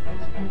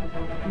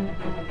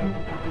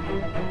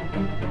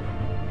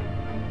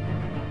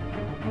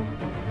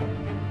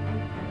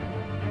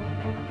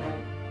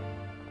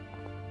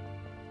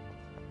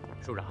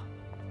首长，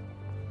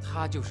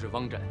他就是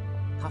汪震，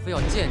他非要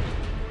见你，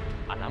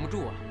俺拦不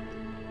住啊。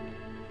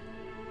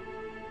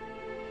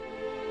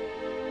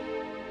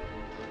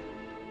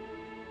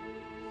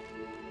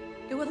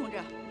刘辉同志，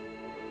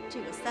这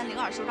个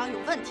302首长有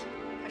问题，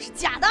他是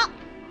假的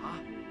啊！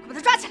快把他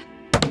抓起来！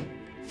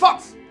放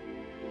肆！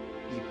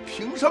你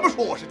凭什么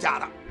说我是假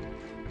的？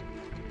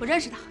我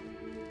认识他，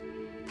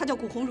他叫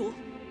谷鸿儒，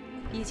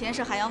以前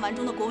是海洋丸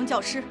中的国文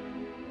教师，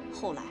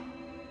后来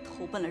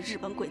投奔了日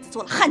本鬼子，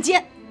做了汉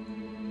奸。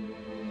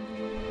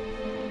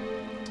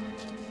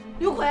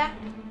刘奎，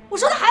我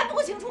说的还不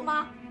够清楚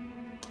吗？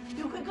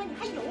刘奎哥，你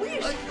还犹豫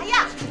啥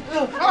呀？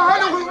哎，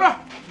刘辉同志，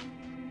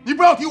你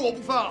不要提我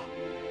不分啊！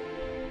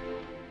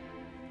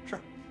是，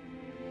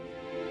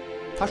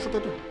他说的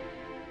对。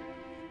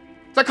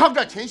在抗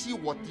战前夕，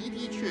我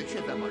的确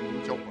在玩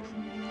中教过书，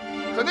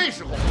可那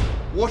时候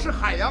我是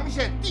海洋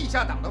县地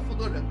下党的负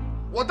责人，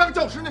我当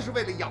教师那是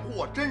为了养活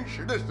我真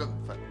实的身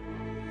份。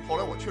后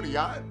来我去了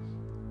延安，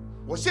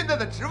我现在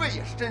的职位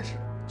也是真实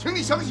的，请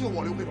你相信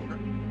我，刘辉同志。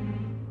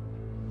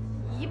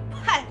一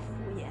派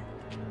胡言，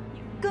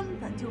你根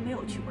本就没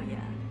有去过延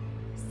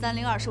安。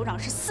302首长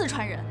是四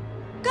川人，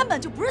根本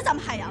就不是咱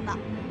们海洋的。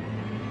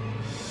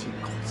信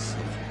口雌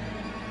黄，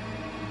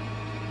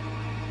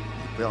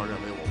你不要认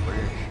为我不认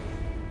识。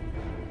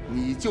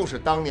你就是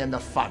当年的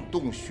反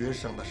动学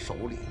生的首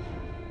领，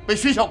被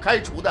学校开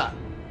除的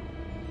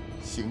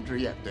邢志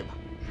燕，对吧？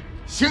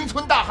邢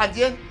村大汉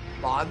奸，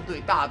保安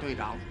队大队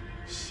长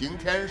邢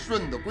天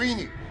顺的闺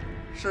女，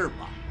是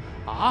吧？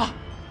啊，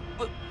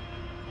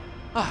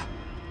不，啊，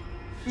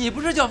你不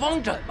是叫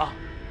汪震吗？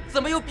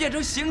怎么又变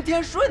成邢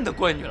天顺的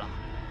闺女了？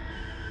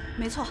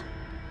没错，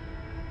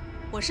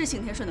我是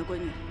邢天顺的闺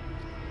女。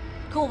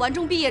可我完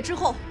中毕业之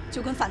后，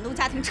就跟反动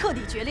家庭彻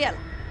底决裂了，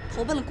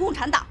投奔了共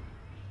产党。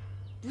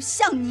不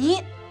像你，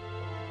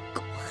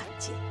狗汉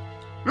奸！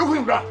刘奎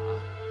同志，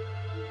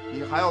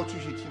你还要继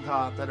续听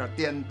他在这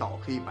颠倒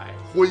黑白、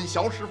混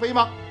淆是非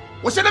吗？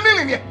我现在命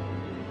令你，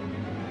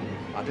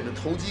把把这个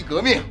投机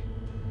革命、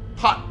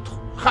叛徒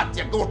汉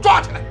奸给我抓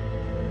起来！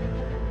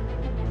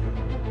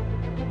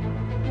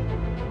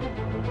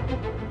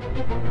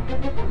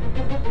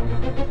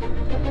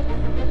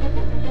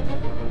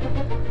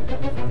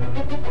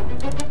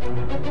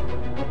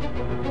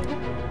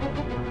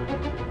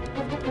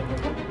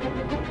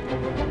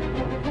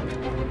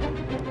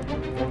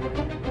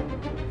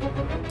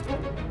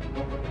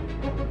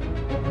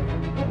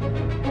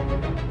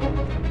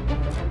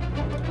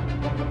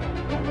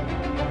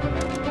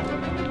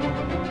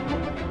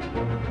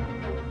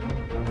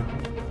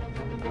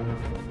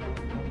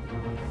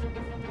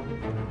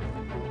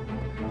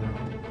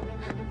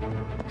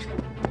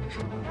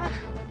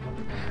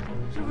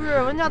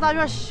是文家大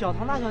院小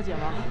唐大小姐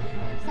吗？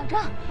小郑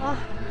啊，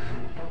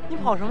你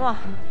跑什么？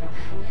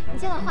你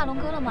见到画龙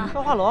哥了吗？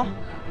到画龙？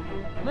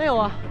没有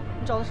啊，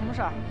你找他什么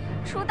事儿？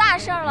出大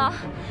事儿了！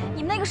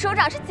你们那个首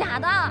长是假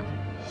的。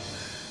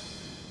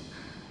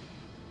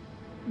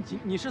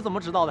你是怎么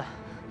知道的？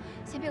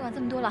先别管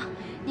这么多了，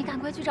你赶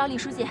快去找李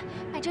书记，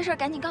把这事儿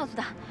赶紧告诉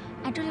他。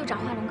俺这就找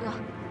画龙哥。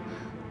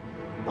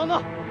等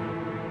等，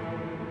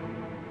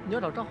你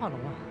要找张画龙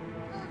啊？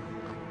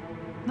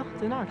那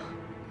在那儿呢。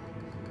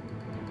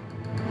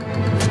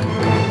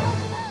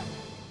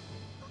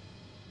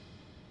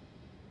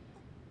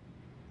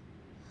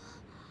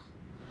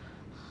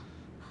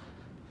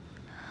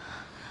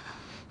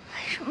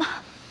 为什么？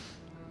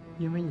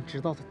因为你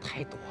知道的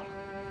太多了。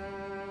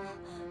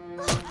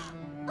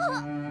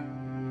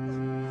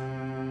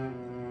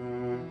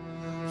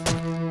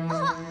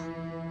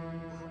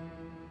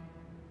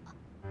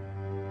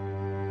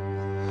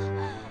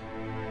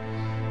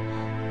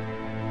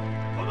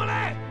我们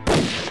来！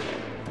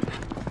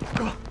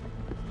哥，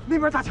那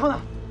边打枪呢。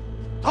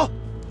 走，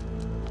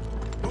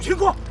有情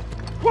况，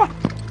快！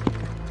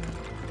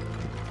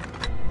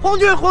皇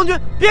军，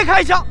别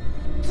开枪！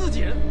自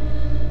己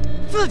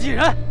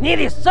人，你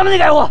得什么得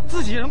给我？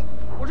自己人，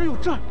我这有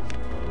证。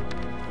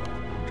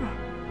这儿，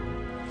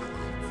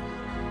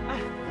哎，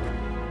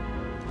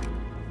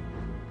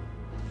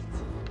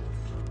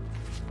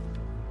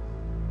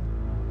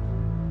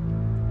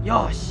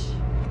哟西，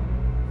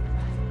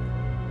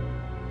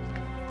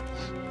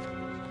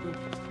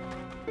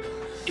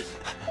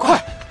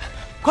快！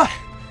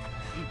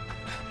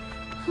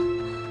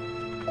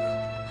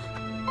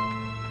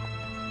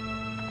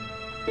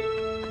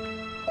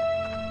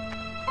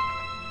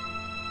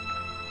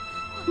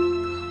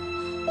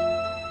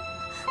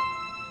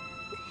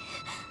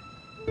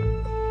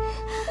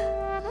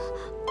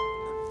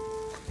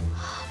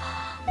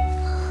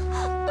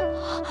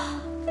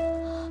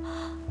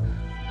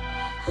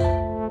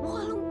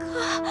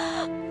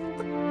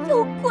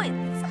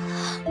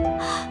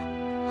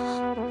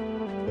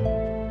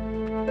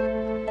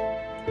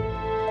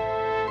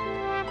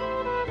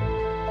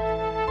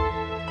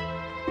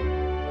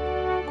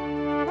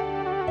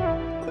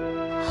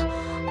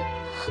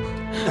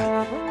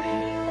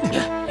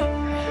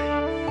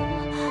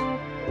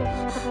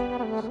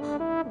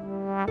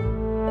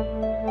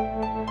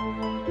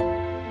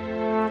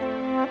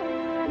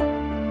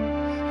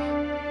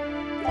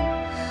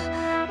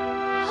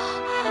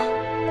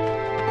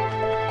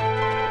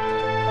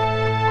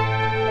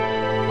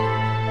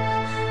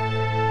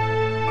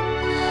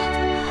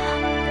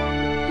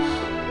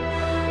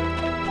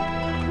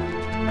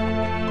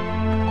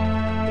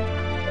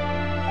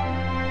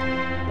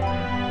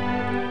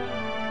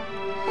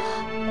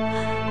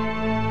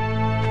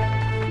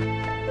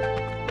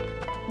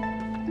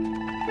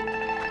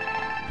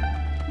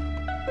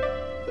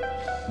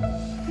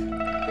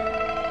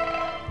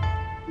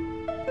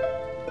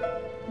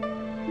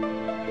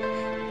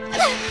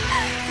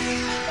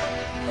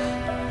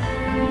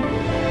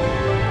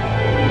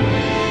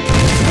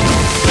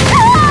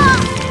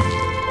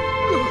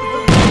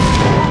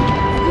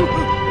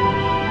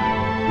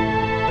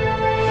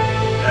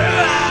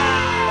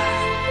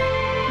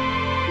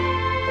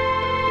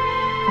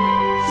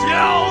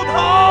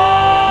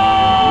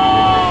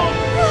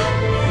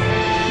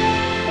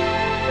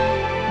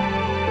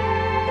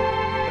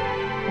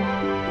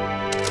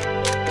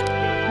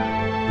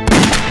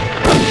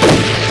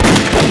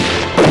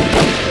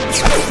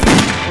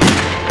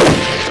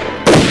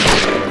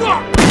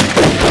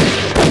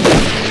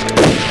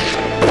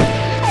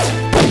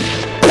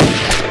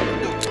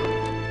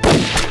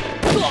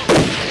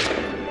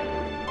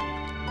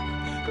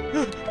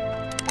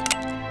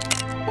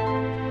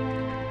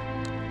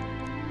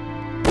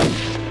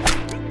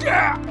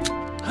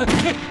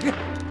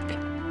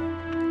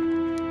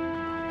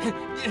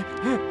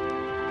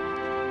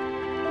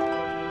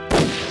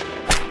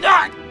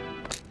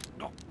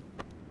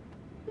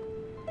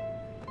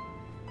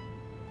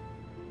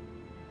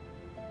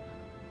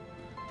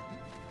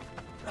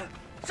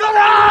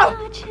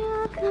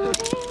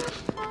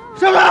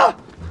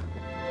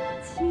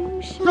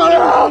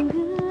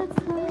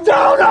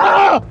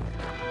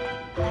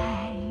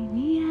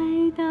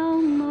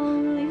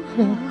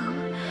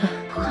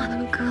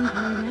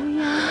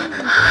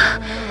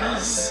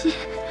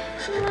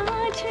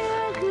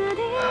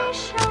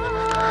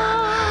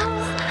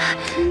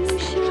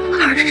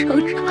 儿是首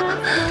长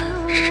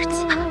是假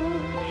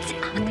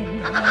的，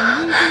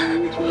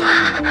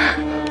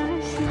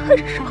他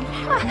是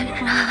坏人。华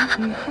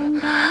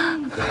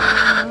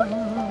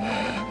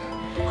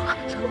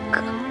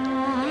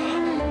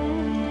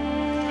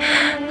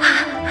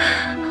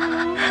龙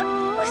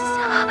哥，我想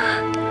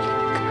离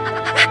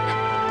开。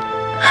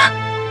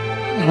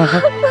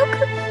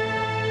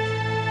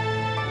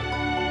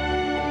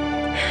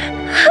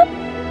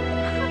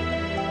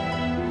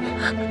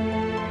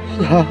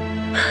啊！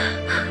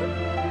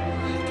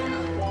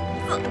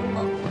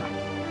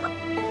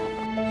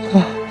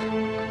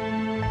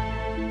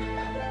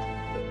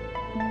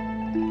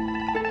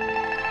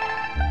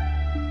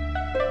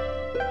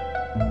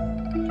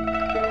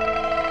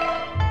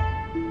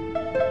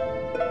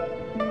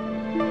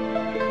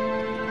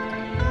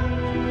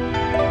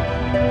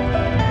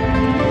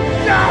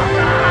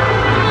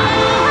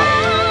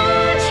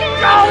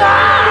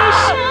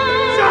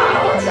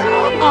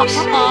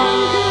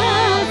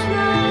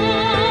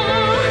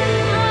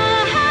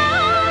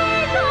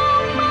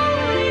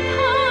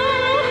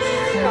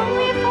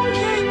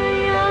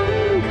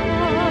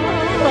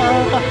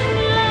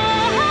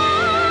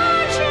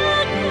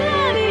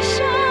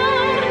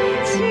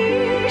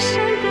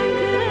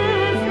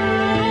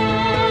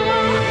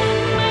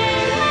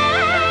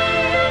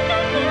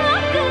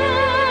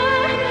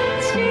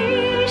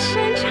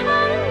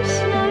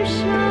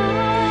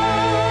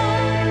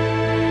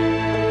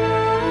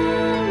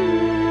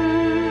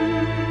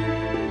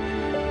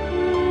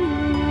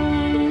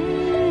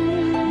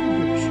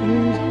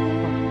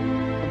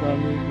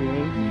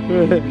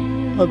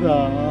老大，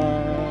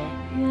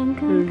你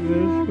别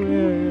睡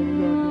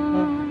了。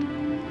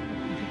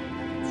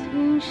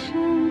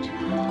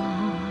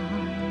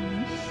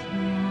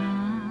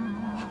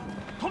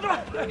同志们，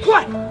快！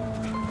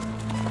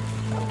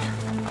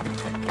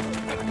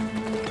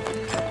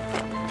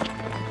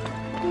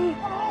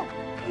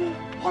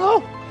华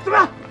龙，怎么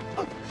样？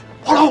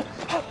华龙，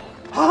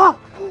啊，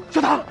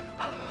小唐，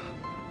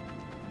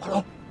华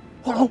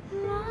龙，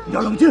你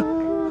要冷静，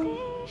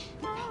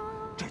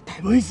这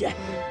太危险，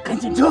赶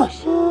紧撤！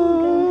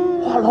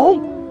华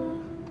龙，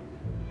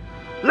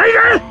来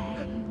人，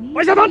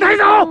把小唐抬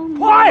走，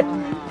快！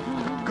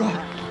哥，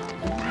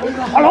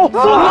华龙，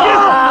松手！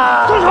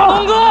松手！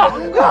龙哥，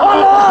华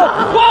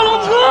龙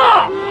哥，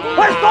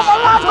快把他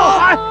拉走！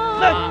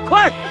来，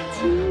快！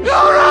让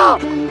让！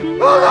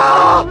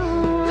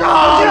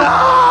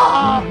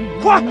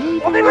快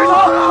往那边走！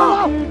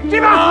这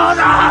边！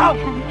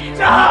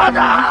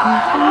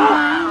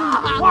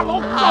华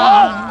龙，走！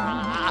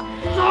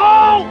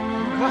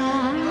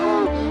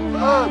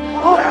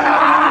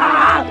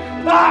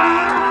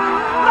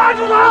拉住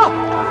他！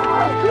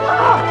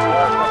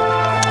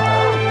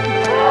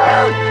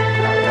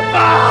放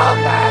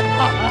开他！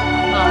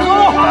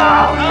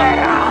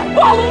华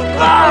龙哥！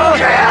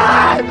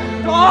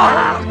放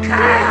开！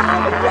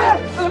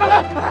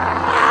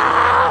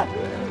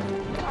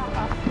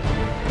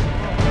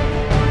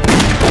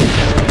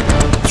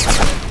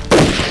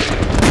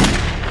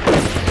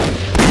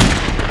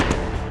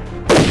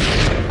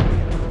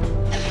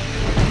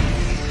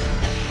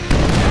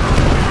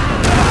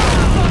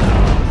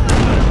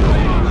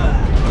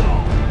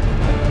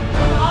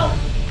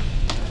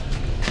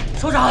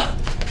首长，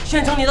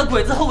县城里的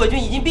鬼子和伪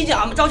军已经逼近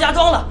俺们赵家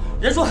庄了，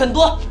人数很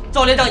多。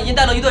赵连长已经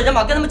带了一队人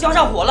马跟他们交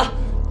上火了，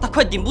他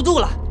快顶不住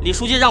了。李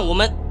书记让我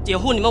们掩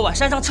护你们往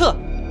山上撤，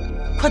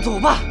快走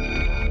吧！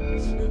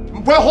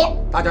不要慌，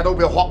大家都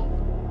不要慌。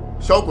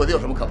小鬼子有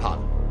什么可怕的？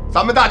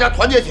咱们大家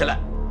团结起来，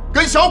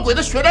跟小鬼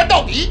子血战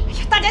到底！哎呀，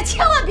大家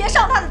千万别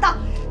上他的当，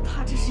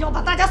他这是要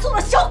把大家送到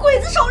小鬼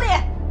子手里。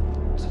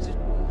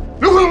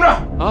刘坤同志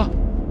啊，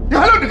你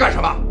还愣着干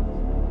什么？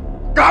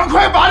赶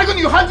快把这个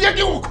女汉奸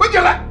给我捆起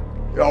来！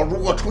如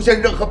果出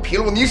现任何纰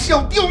漏，你是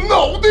要掉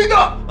脑袋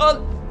的！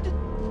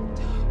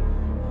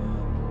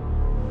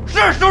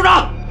是首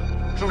长。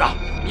首长，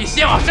你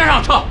先往山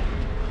上撤。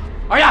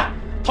二丫，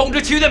通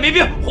知其余的民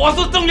兵火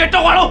速增援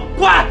赵华龙，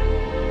快！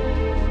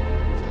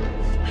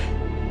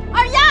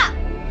二丫，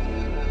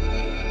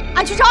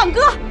俺去找俺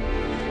哥。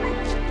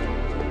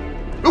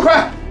刘奎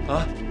啊，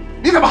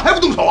你怎么还不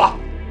动手啊？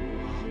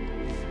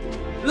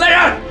来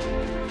人！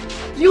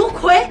刘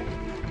奎，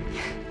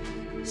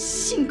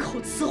信口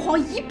雌黄，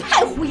一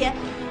派胡言！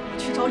我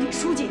去找李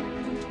书记，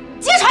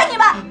揭穿你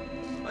们！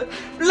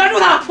拦住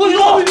他！不许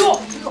动！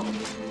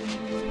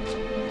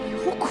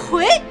刘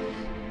奎，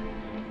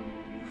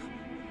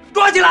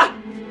抓起来！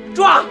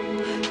抓！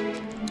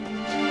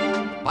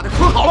把他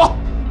捆好了。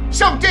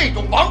像这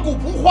种顽固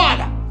不化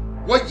的，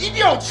我一定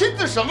要亲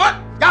自审问，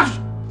押出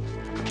去。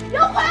刘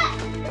奎，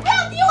你不要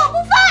敌我不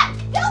犯！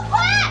刘奎，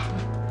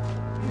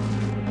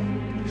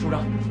首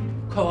长，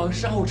快往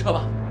山后撤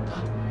吧。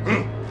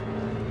嗯。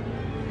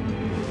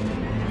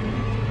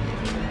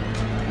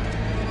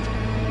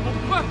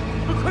快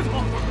走！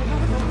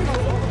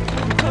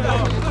快走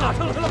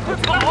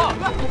啊！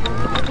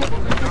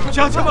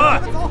乡亲们，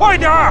快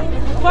点儿！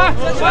快！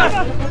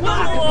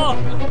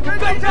跟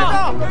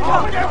上！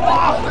快点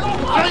跑！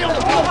还有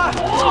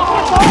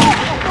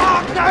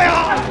放开呀！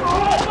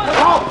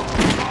跑！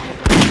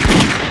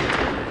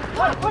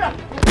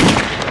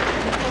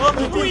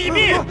注意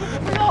避！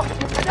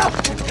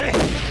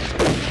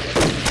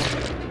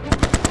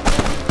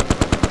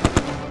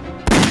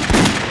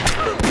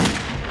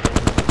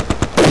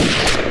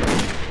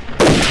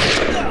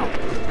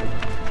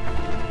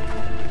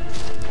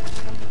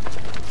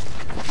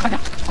快点，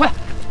快，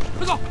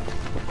快走！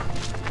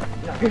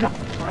你俩跟上。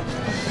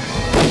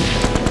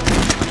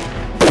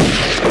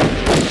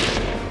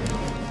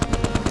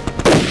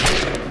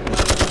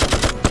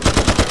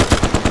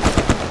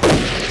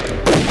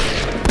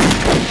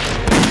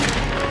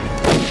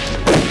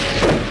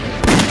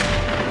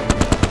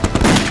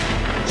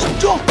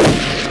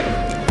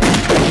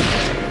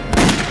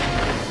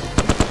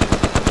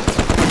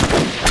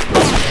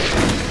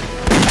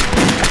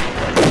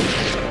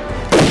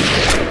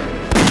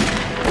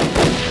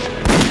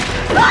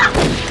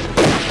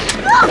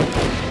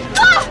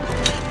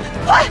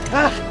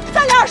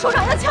首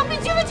长要枪毙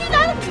军威军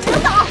团的女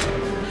领导，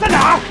在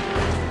哪儿？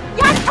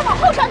押着他往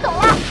后山走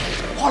了。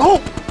华龙，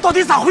到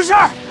底咋回事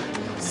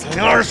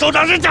？302首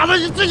长是假的，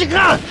你自己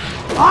看。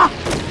啊！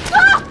哥，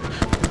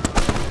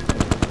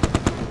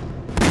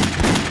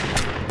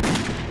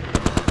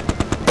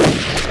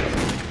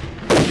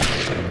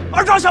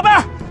二庄小妹，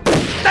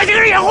带几个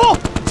人掩护，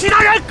其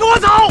他人跟我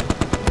走。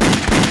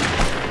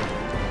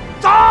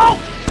走。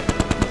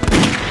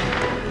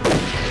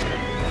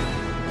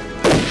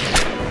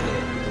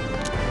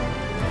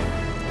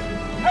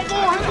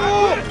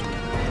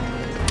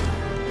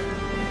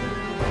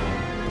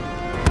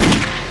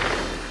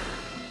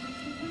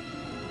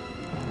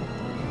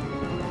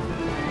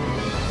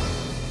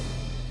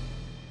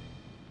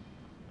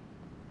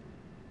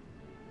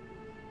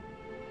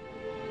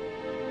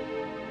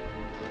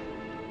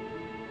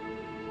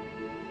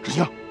执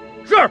行。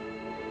是。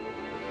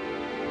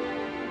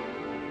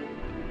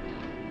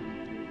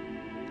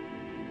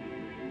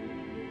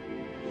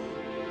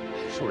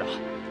首长，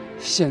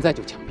现在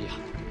就枪毙啊？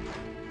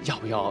要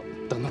不要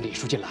等等李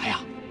书记来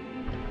呀？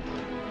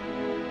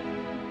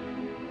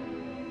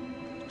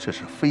这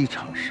是非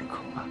常时刻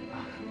啊！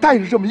带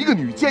着这么一个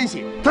女奸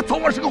细，她早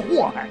晚是个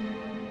祸害。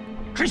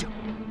执行。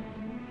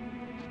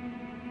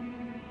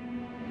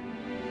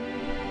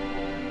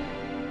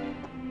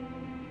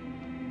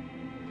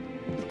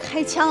你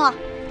开枪啊！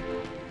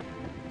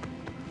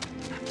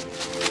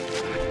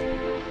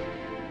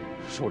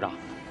首长，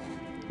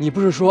你不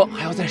是说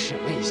还要再审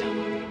问一下吗？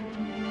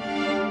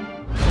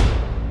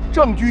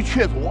证据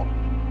确凿，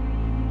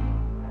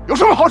有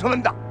什么好审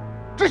问的？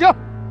执行。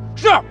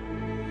是。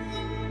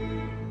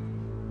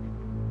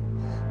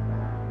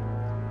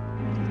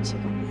你这个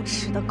无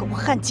耻的狗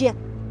汉奸！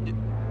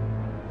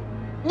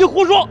你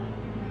胡说！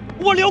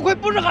我刘奎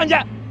不是汉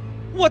奸，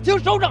我听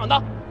首长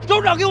的，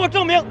首长给我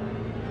证明。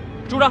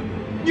首长，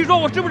你说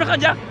我是不是汉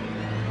奸？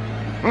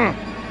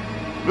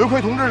刘奎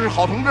同志是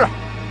好同志，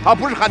他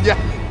不是汉奸。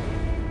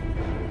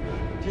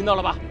听到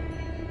了吧？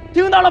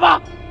听到了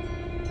吧？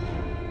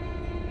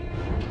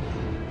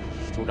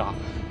首长，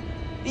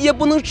也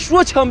不能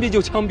说枪毙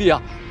就枪毙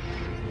啊，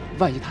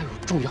万一他有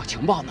重要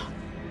情报呢？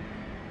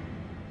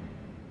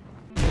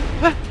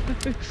哎，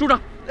首长，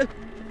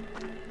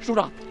首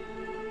长，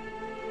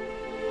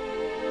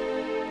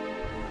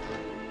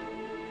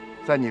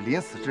在你临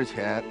死之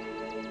前，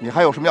你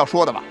还有什么要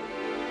说的吧？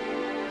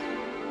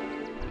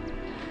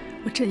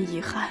我真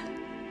遗憾，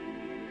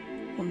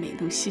我没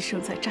能牺牲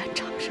在战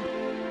场上，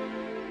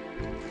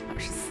而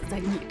是死在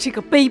你这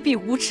个卑鄙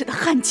无耻的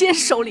汉奸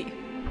手里。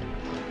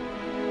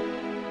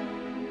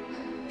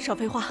少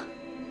废话，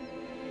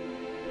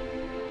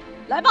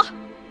来吧。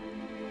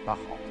那好，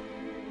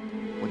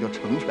我就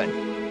成全你。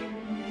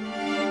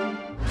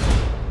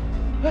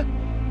哎，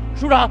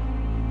首长，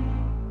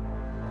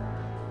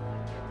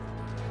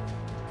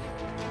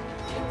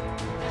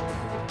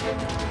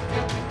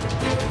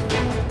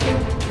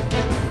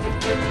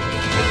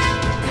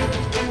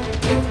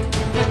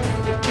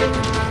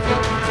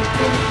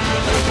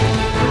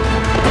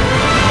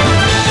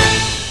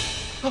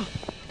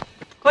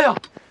哎呀，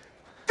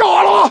赵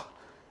华龙，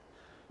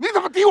你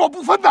怎么敌我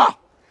不分呢？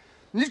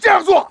你这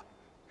样做，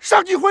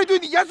上级会对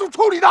你严肃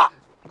处理的。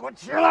给我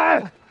起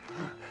来！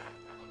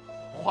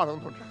华龙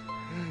同志，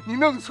你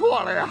弄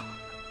错了呀，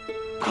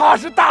他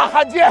是大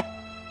汉奸，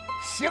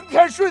邢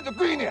天顺的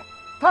闺女，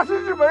她是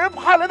日本人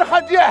派来的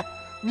汉奸，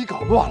你搞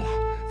乱了。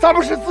咱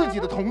们是自己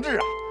的同志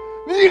啊，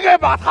你应该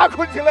把他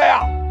捆起来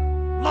呀！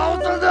老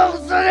子弄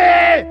死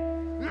你！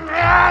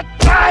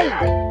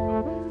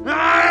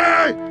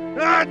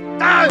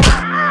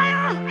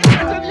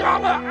这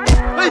娘们！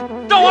哎，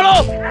赵华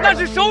龙，那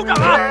是首长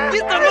啊！你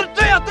怎么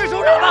这样对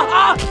首长呢？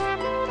啊！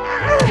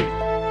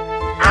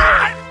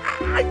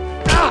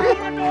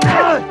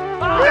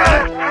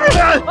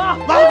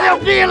老子要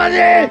毙了你！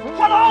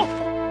华龙，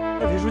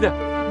李书记，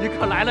你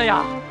可来了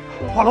呀！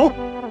华龙，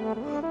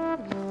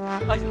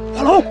哎呀，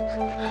华龙，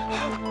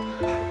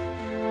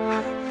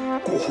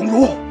顾鸿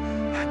儒，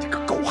这个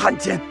狗汉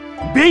奸，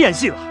你别演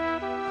戏了！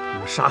你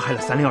们杀害了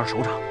302首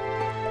长，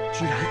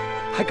居然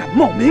还敢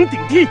冒名顶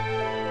替，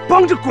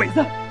帮着鬼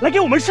子来给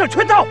我们设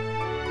圈套！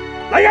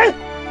来人，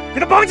给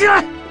他绑起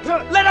来！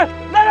来人，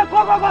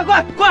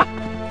快！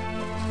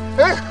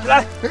哎，起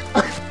来！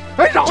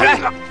哎，饶起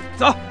来！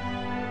走。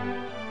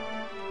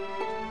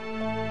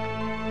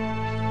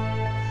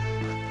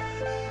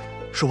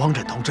是王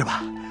震同志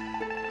吧？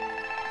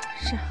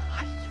是。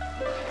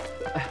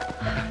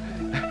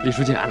李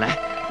书记啊，来，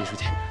李书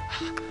记。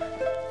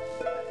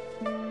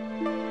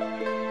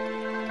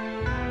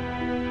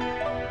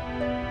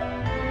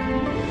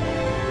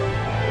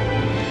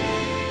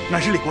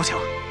俺是李国强，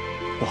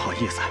不好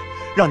意思，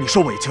让你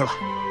受委屈了。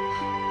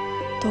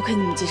多亏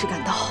你们及时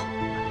赶到，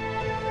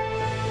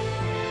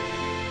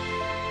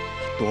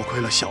多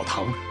亏了小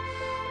唐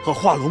和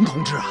华龙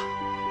同志啊！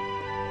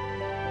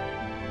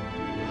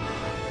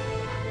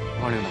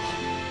王领导，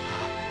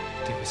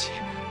对不起，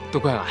都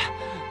怪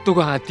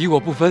俺敌我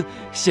不分，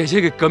险些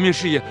给革命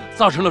事业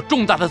造成了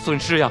重大的损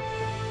失呀！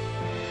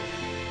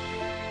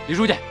李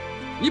书记，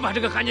你把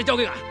这个汉奸交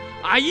给俺，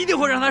俺一定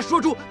会让他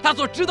说出他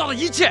所知道的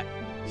一切。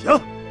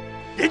行，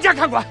严加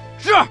看管。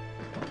是。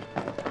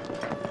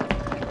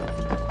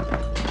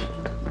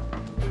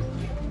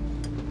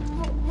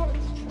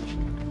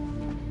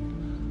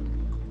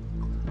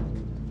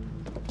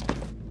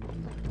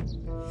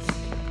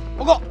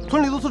报告，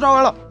村里都搜查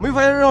完了，没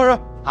发现任何人。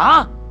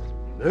啊？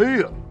没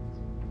有。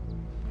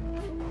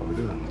跑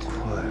得很快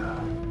啊！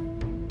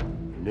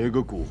那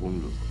个古红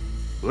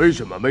楼为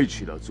什么没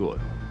起到作用？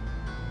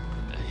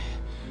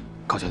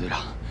高桥队长，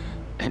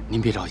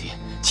您别着急，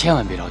千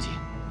万别着急。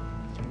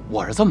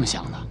我是这么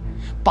想的，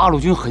八路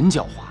军很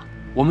狡猾，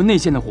我们内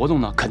线的活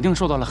动呢，肯定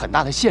受到了很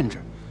大的限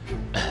制。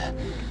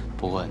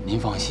不过您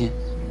放心，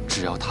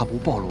只要他不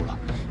暴露了，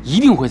一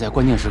定会在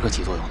关键时刻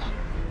起作用的。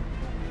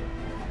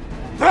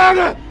三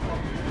个，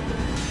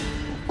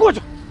过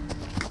去！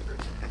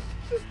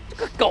这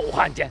个狗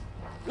汉奸，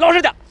老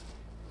实点！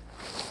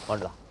王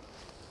指导，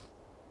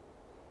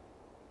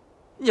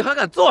你还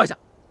敢坐下？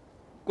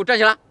给我站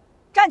起来！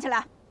站起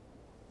来！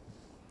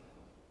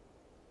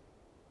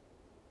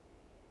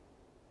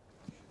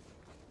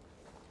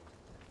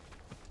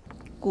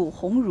古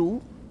鸿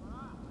儒，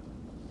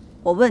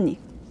我问你，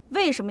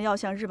为什么要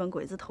向日本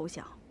鬼子投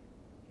降，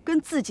跟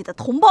自己的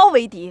同胞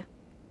为敌？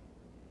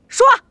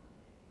说，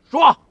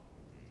说。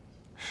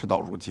事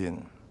到如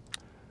今，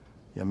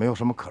也没有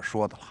什么可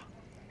说的了，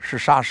是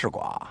杀是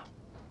剐，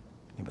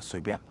你们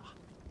随便吧。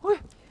喂，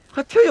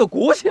还挺有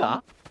骨气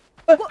啊！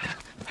黄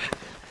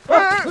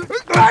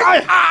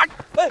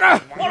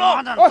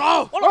龙，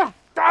走！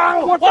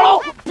黄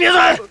龙，闭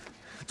嘴！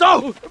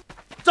走，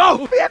走！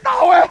别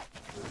打我！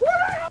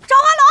赵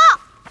华龙。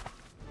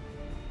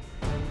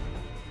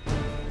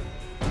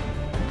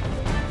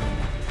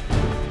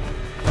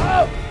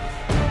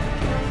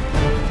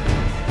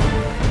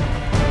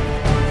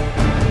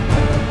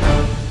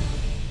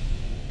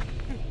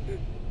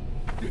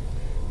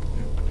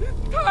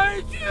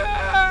太君，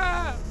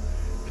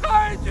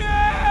太君，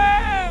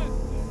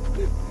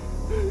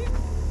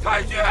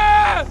太君，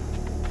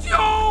救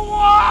我！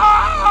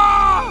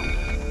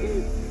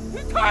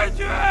太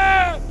君，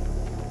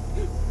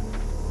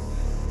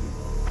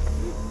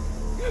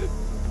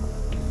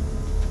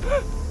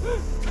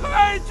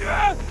太君，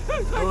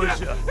太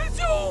君，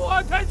救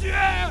我！太君，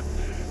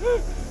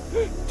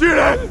敌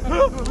人，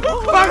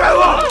放开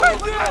我！太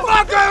君，放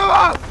开我！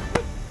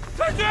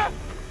太君，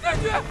太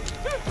君，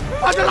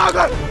把这拉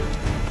开！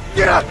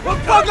敌人，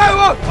放开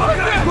我！放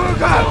开！滚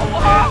开！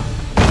我！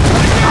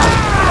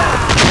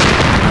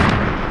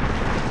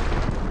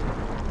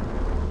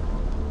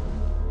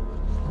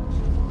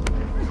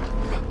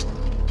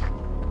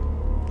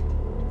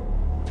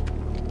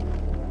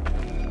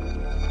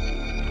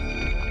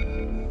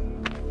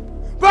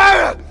白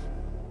人，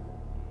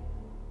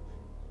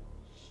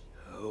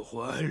小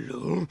花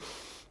龙。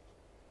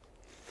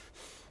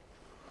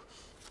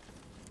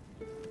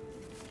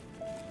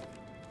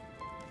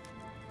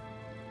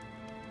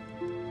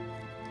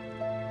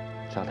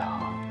小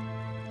唐，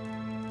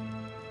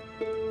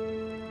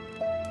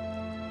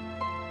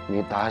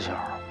你打小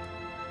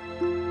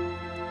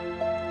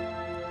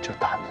就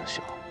胆子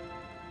小。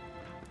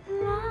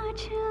拉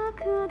着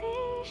歌的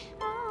手，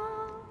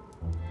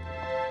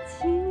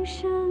轻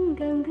声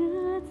跟歌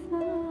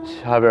奏。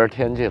下边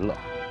天气冷，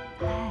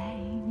爱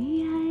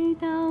你爱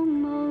到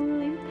梦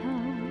里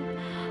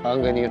头。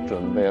俺给你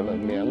准备了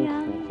棉裤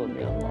和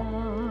棉袄。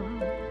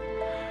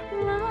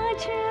拉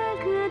着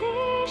歌的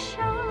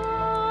手。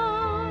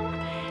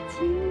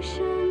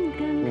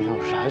你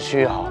有啥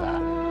需要的，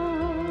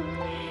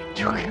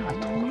就给俺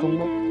托个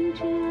梦。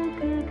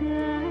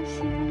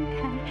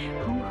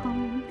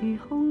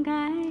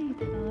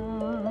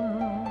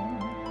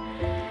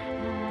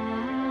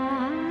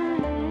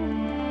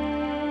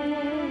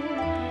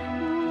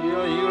你要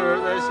一个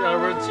人在下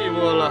边寂寞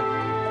了，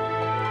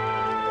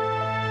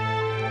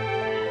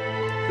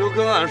就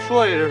跟俺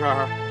说一声，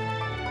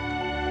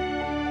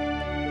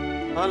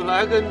俺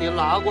来跟你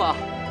拉呱。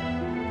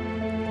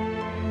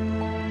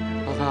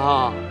老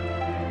唐，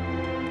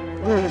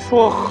不是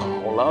说好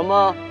了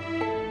吗？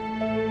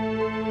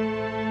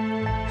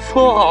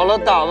说好了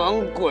打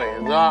完鬼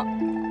子，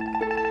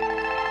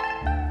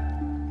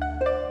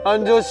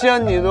俺就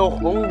掀你的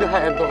红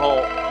盖头，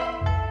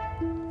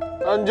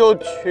俺就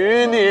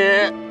娶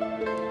你。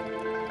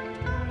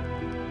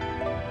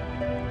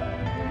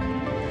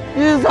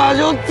你咋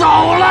就走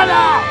了呢？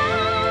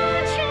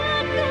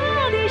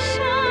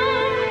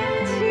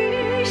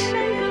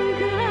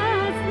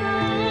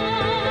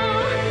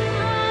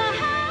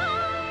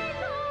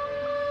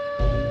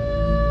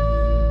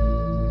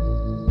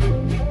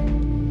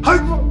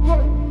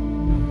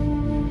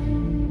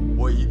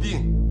我一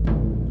定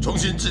重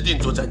新制定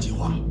作战计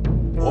划，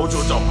活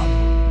捉赵华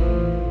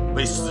龙，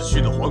为死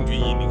去的皇军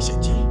英灵献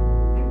祭。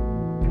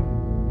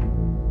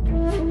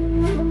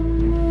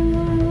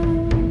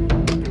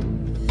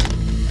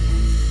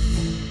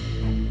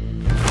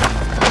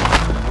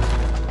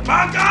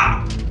马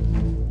嘎！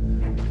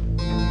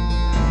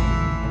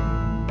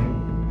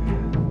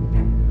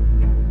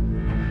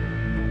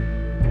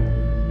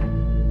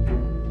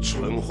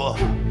蠢货！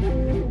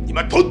你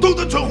们统统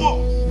的蠢货！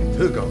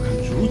特高看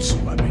如此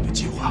完美的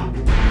计划，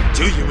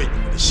就因为你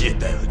们的懈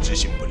怠和执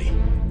行不力，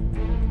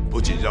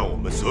不仅让我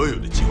们所有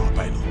的计划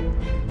败露，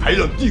还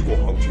让帝国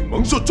皇军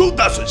蒙受重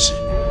大损失。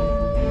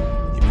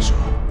你们说，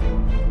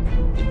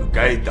你们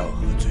该当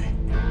何罪？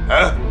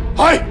啊？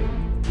嗨！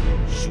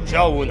属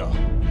下无能，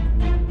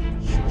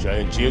属下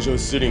愿接受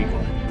司令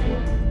官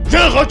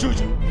任何处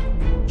置。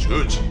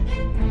处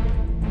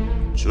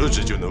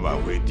置就能挽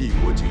回帝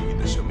国精英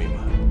的生命吗？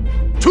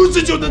处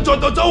置就能抓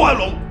到赵华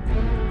龙？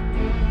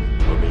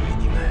我命令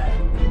你们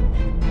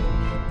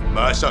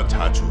马上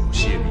查出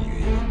泄密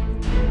原因。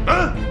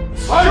啊，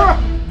是。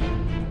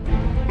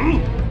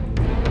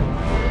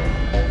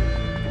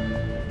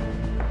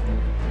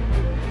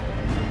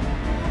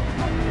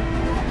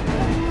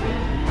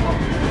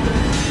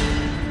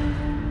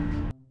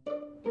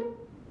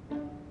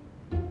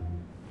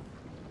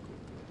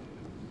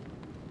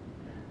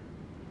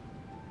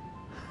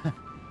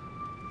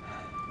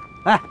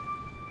哎，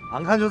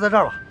俺看就在这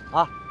儿吧。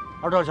啊，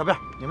二赵、小辫，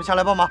你们下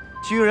来帮忙，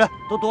其余人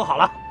都躲好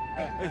了。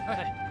来，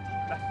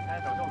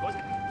等着我过去。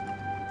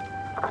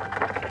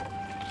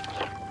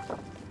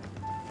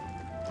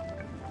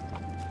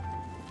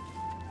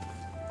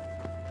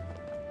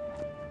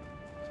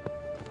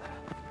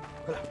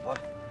快点，跑！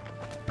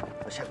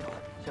下个楼，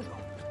下个楼。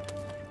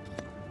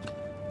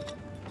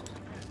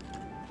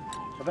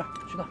小辫，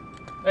去那儿。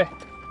哎。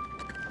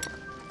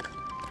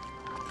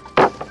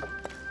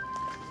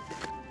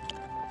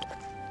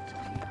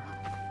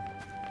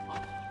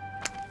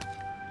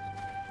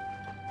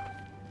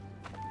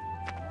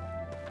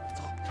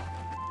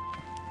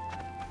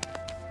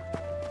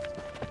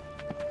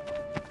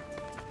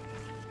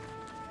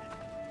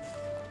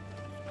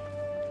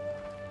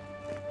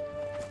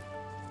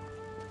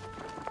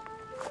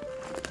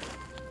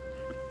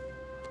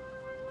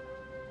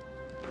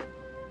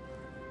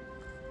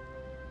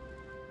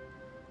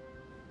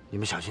你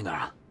们小心点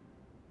啊！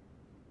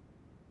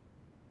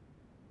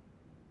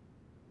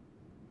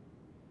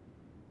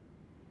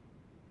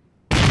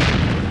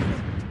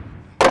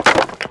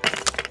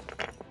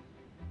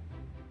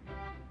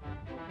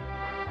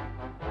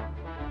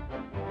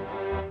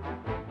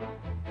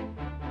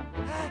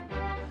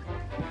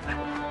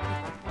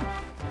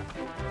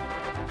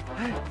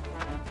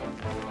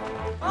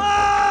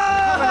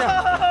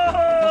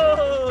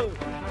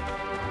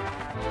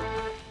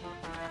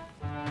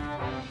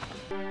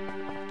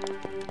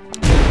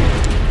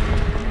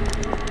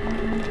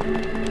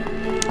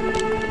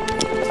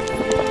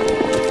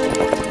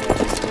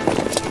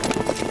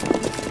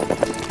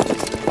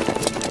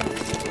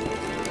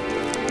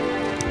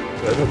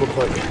来他们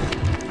快点！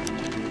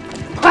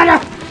快点！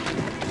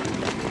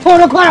后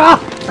头快点啊！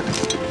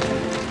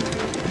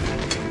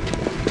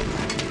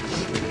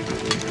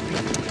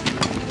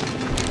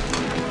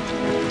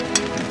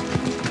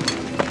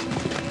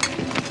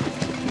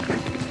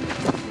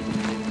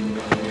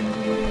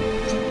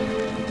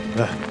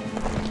哎，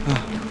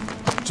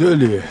这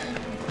里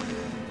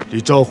离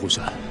赵虎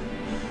山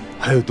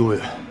还有多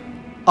远？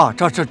哦，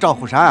这是赵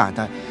虎山啊，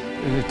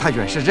太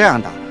君是这样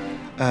的，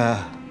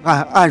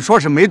按说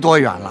是没多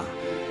远了，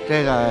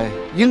这个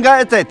应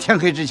该在天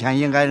黑之前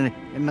应该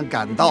能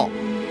赶到。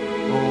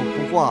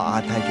不过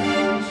啊，太君，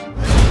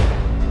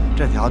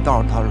这条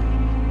道他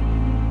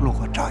路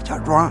过赵家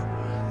庄，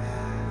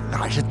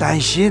俺是担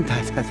心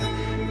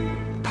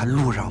他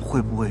路上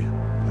会不会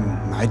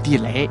埋地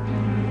雷。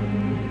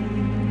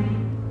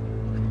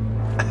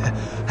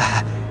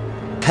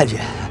太君，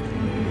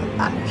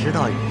俺知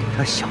道有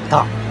条小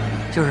道，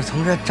就是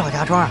从这赵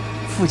家庄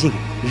附近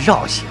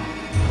绕行，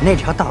那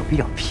条道比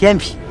较偏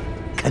僻，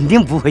肯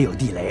定不会有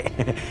地雷，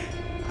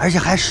而且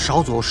还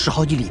少走10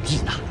好几里地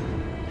呢。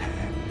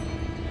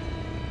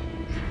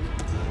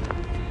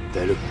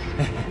带路。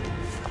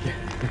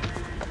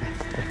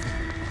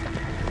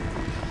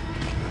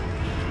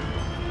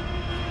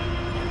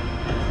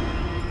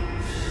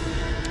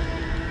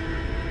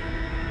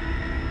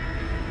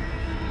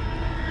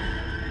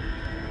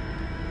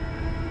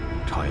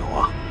常有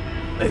啊，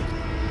哎，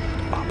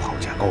把炮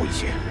架高一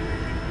些，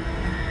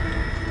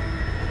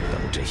等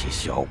这些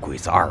小鬼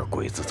子、二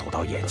鬼子走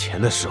到眼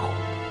前的时候，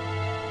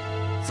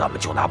咱们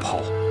就拿炮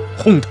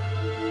轰他。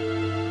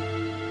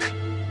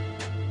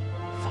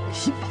放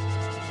心吧。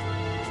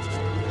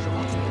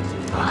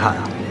看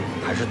啊，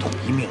还是统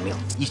一命令，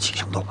一起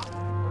行动吧。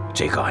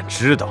这个俺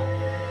知道，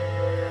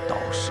到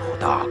时候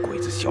大鬼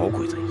子、小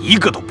鬼子一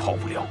个都跑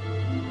不了，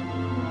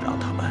让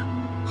他们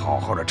好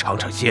好的尝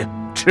尝鲜，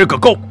吃个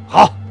够。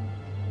好，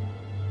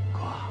哥，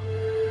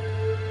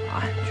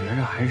俺觉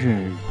着还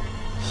是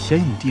先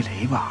用地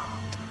雷吧。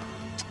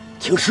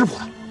听师傅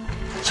的，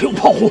先用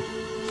炮轰。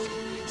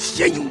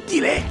先用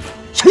地雷，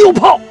先用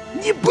炮。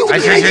你不用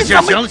地雷，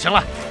行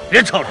了，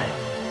别吵了。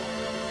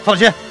放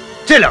心，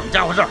这两个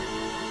家伙事儿，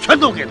全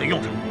都给他用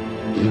上。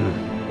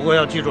不过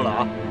要记住了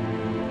啊，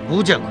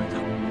不见鬼子，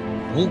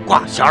不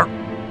挂弦儿。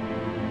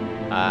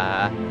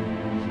哎，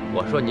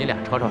我说你俩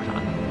吵啥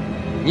呢？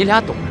你俩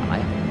懂啥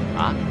呀？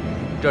啊，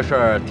这事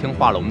儿听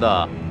华龙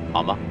的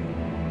好吗？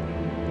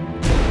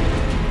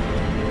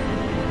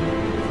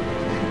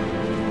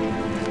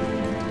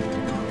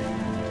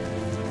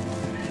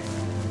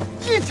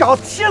一脚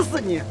踢死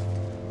你！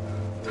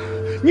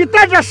你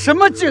带着什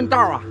么劲道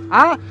啊？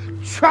啊，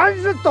全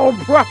是陡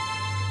坡，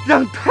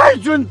让太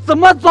君怎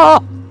么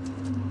走？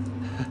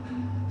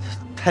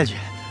太君，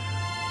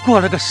过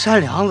了个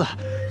山梁子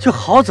就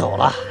好走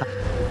了。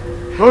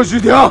高徐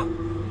亭，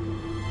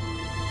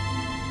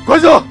快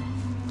走！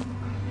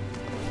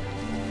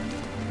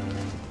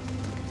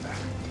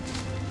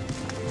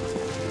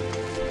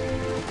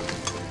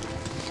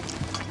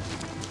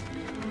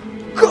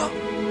哥，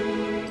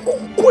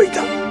鬼子！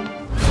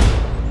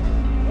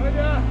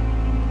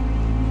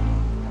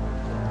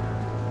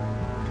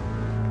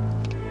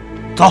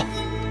走，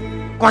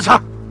挂弦，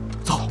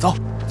走。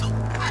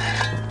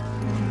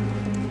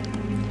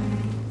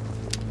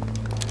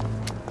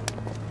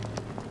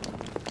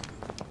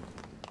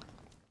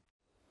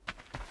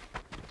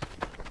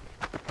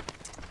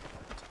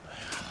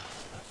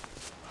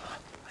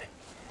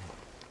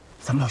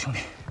咱们老兄弟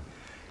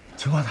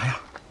情况咋样？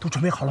都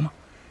准备好了吗？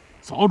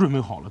早准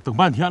备好了，等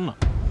半天了，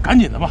赶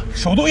紧的吧，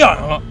手都痒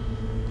痒了。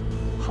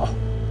好，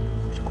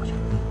就过去。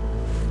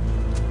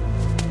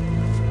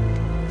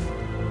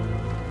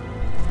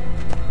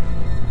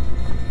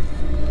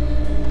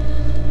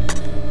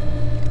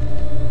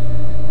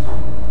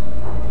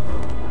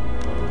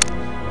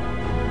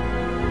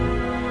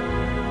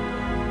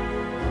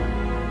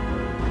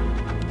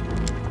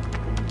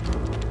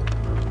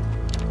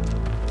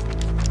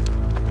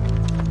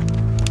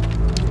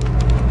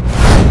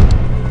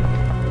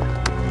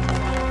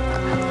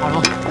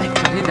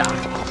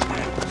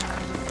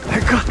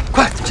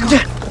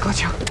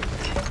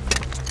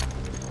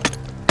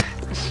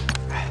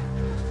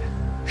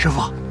师傅，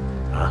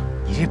啊，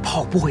你这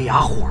炮不会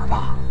哑火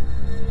吧？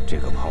这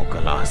个炮跟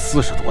了俺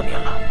40多年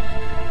了，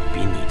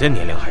比你的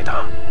年龄还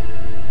大，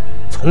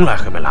从来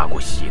还没拉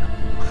过稀呢。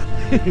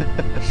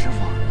师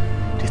傅，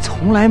这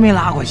从来没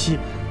拉过稀，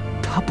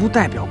它不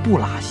代表不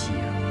拉稀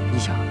啊。你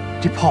想，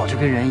这炮就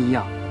跟人一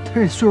样，它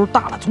这岁数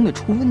大了，总得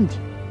出问题。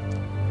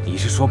你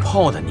是说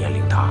炮的年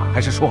龄大，还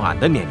是说俺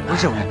的年龄大？不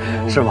是，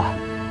师傅，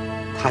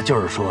他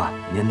就是说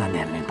您的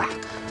年龄大。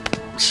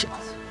小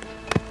子。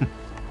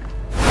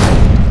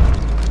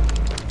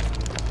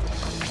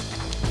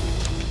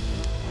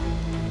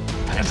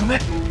大家准备，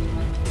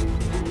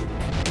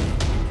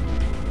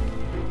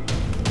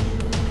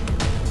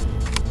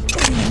注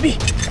意隐蔽，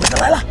鬼子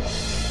来了！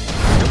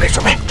准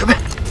备！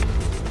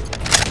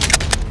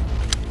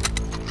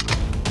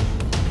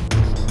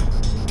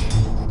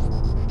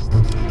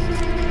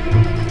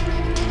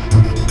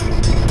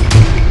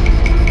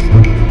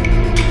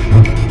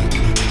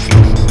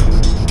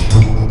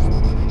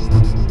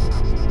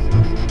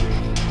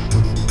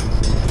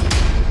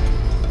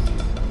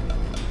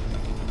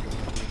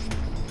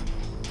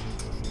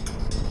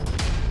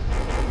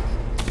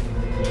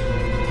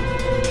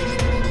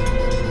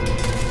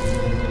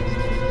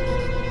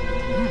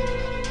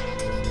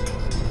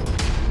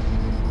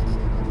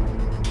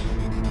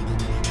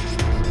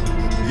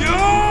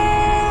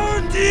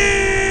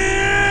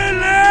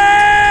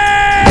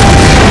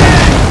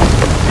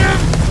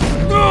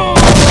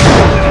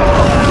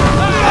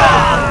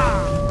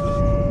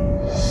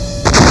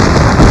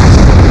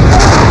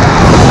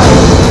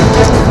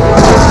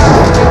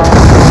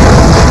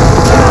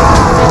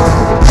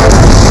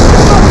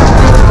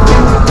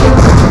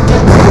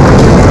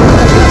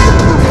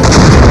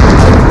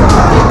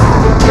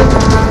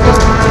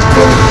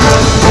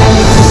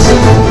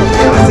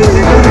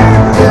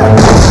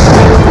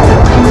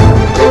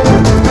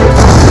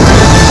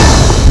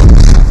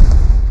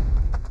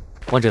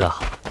王指导，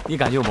你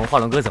感觉我们画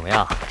龙哥怎么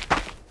样？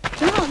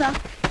挺好的。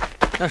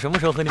那什么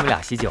时候和你们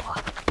俩喜酒啊？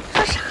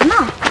说啥呢？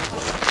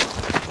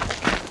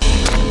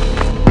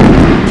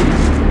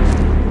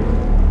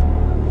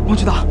王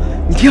指导，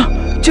你听，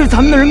这是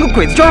咱们的人跟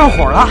鬼子交上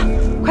火了，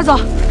快走！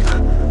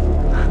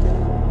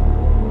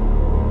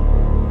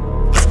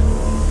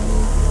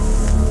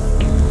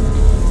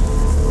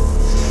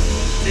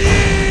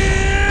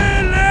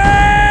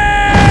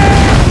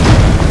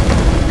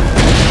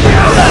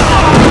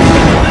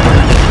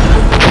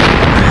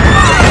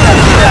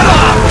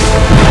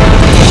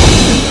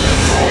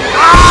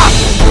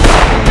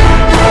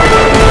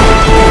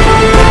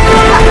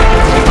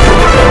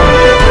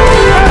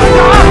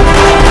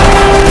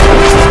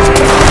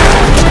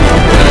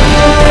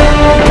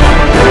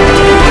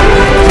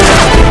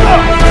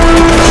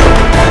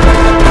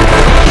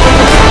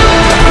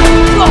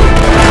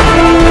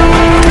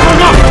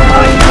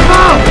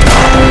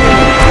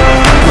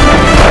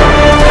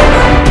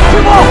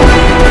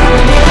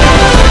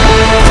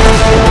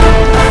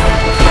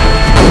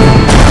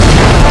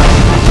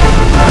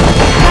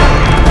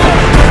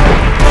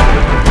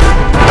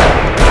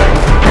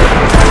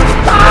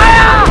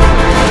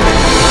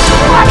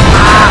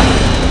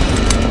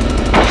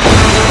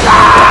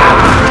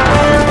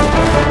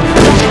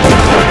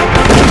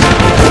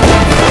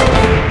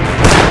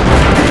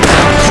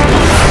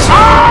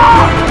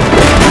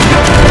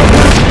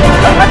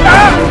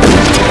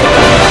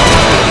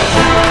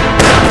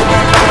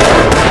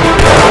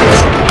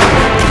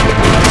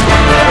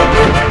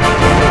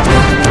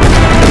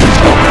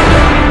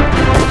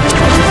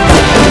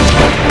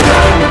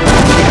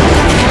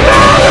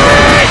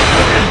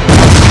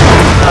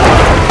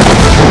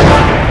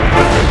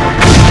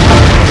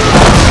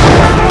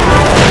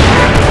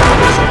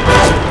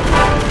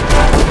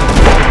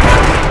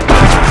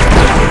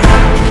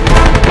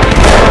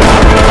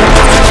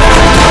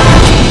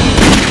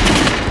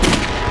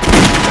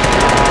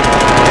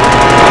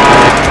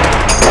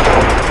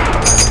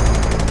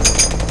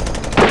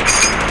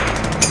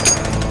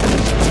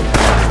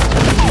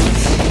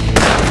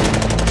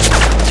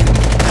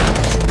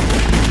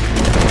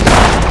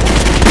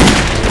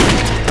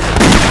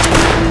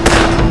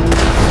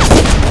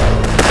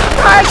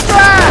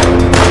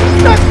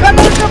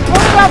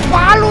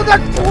的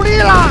主力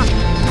了，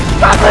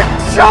咱们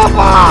上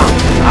吧！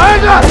孩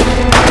子，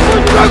不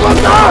许乱光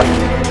打！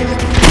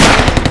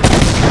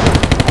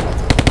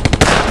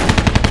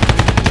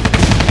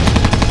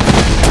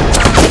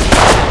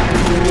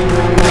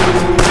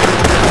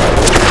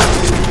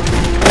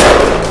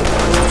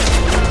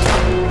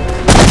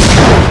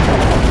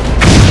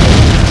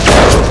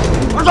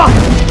儿子，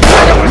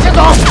快点，我们先走。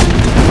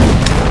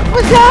不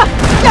行，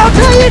要车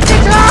一起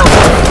撤！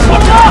上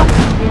车！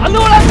俺都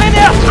来陪你。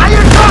还是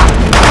撤！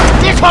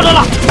别吵着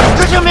了，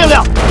执行命令。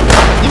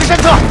你们先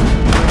撤，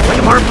我一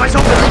会儿把小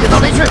鬼子引到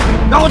雷区，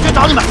然后去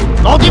找你们。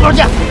老地方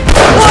见。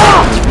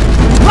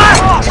快，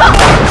撤！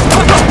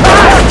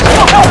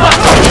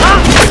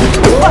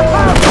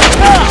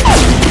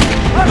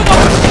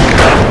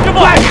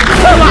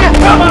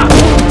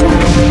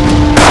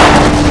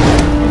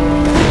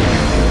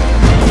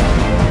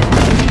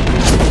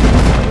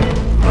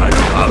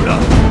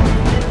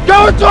给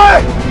我追！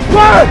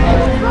快！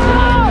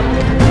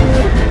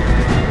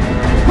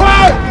快！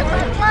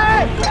快！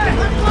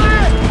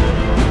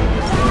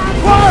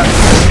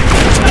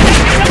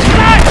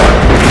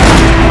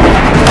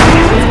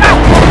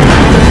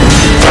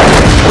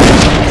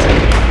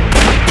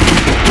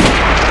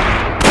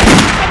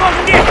报告兄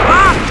弟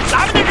啊，咱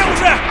们的任务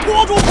是拖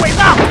住鬼子，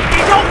给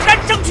赵山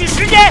争取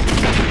时间，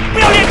不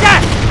要恋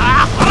战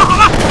啊！好了好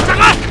了，闪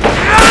开！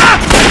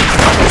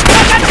大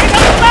家齐成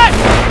子弹，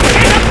齐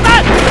成子弹！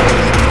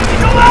弟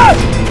兄们，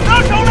让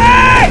手雷！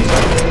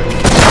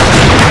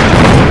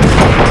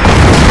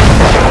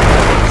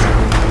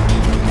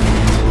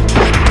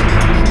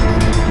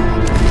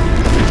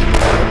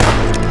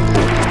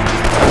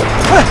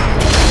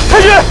开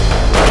始！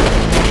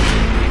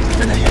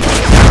真的，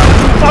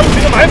八路军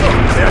的埋伏，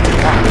不要紧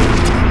张，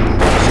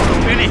集中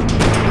兵力，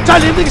占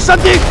领那个山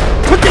顶，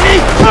突击力！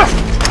是！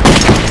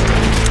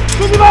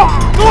兄弟们，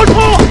跟我冲！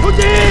突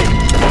击！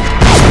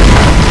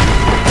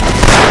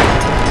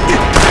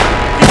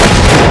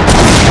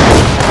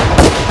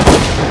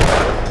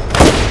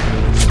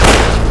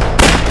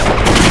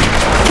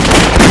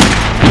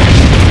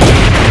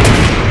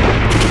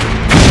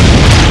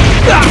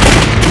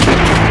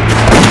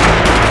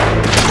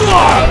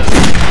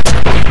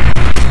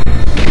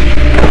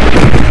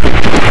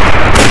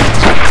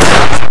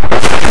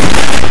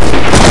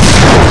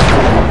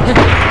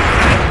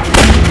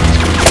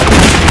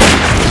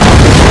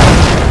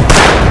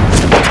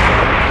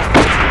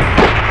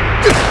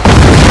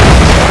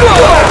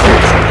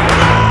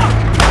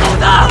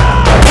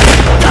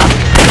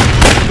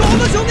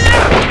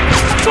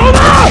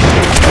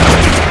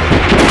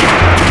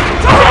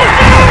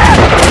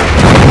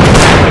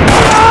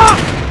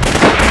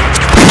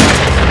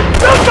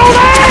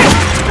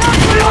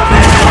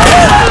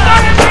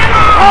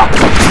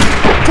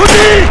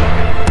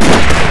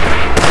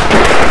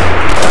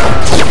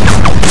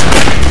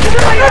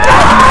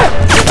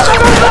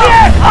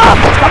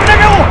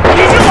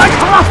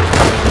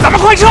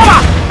快撤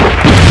吧！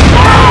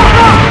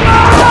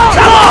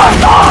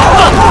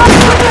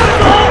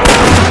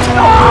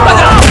快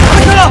点，快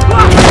撤了！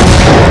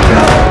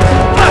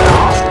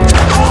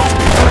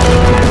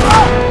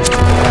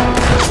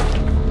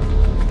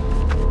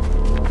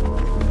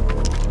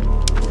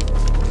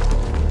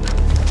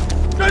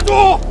站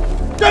住！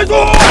站住！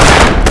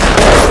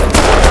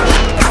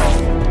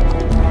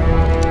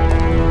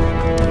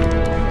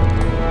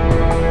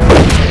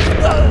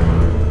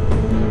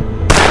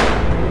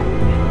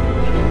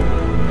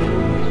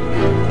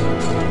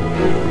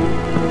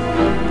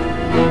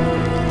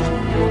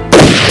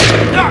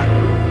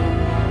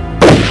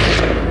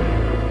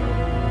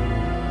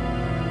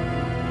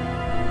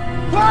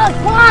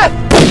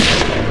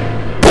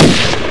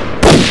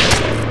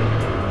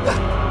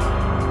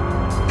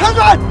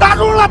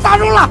打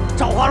住了！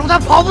赵化龙他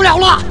跑不了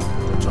了，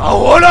着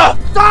火了！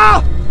走！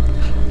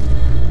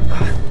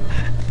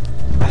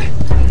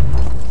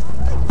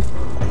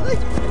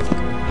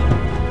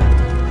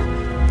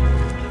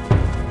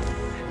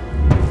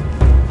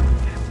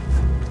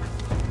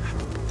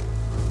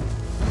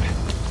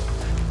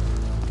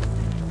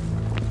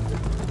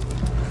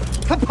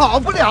他跑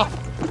不了。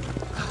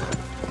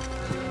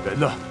人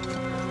呢？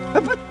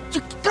不，这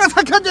刚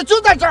才看见就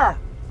在这儿。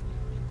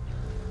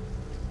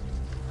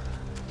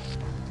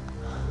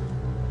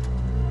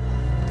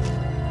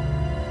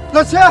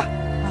老齐，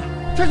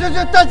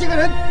这带几个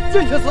人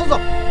进去搜搜。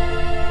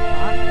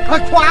啊，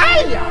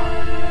快呀！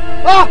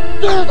啊，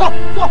走！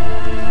走！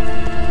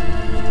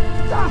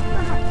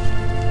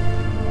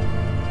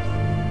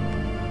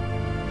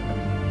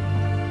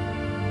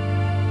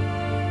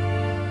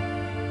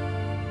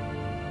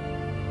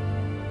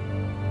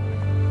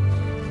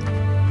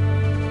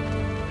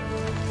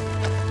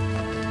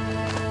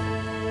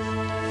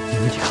你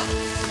们几个，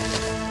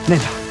那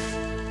边，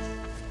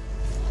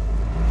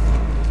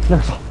那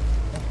边走。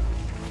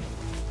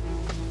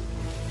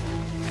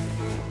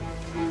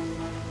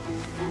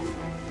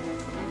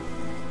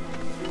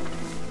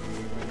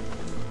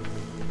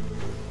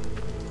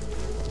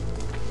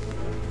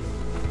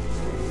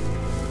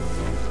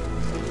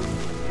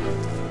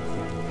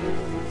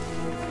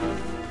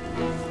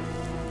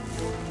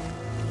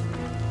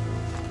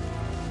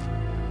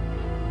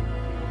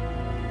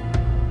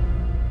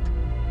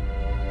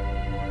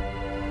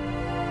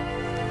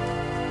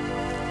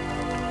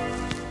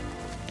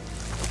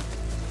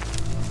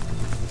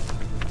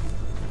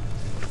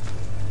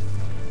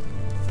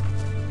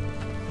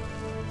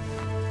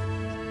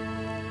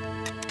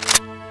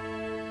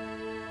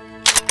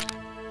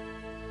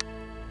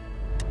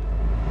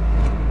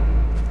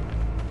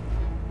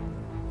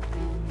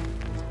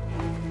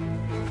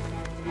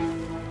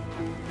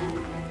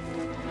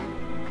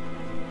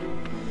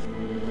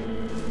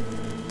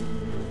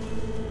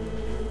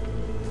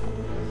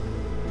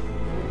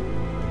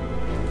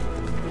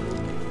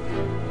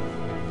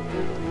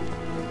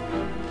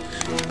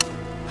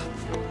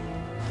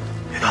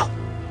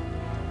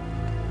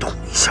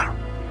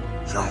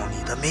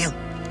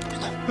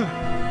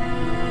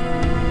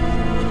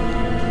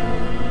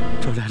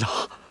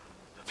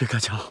干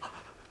强，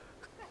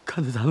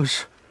看在咱们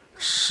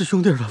是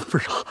兄弟的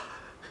份上，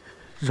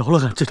饶了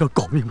俺这条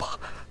狗命吧。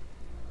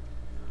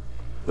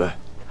喂，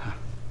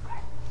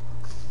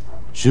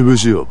是不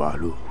是有八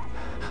路？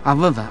俺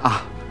问问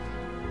啊，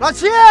老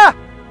七，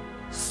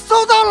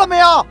搜到了没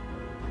有？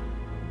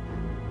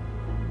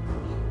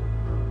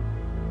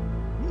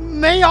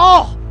没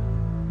有。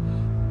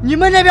你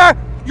们那边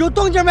有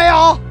动静没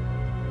有？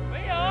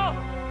没有。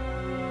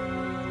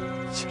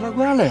奇了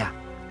怪了呀！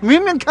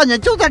明明看见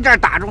就在这儿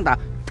打中他，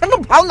他能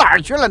跑哪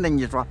儿去了呢？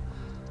你说？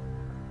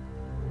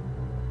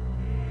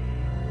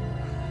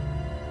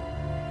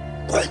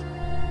滚！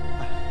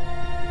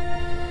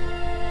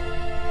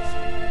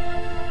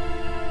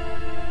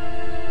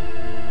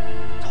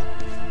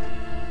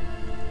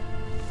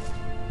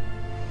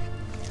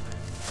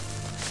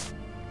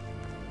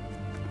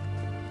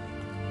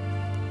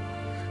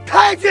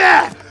太君，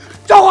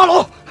赵化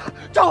龙，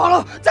赵化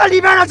龙在里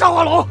边呢！赵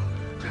化龙，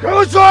给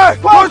我水，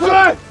快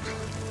水，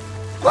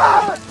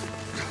快！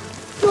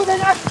就在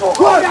这儿，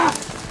快点！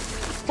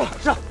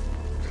是。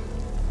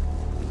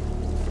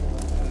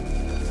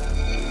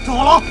赵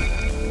化龙，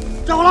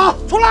赵化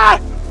龙，出来！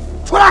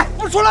出来！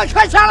不出来，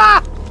开枪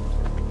了！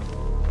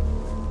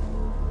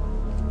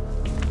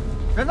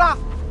人呢？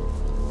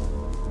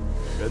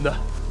人呢？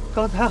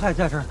刚才还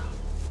在这儿呢。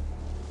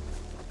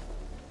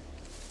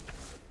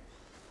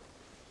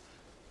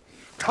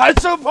还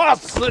真怕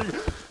死你！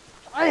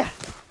哎呀，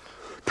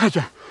太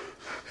君，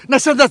那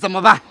现在怎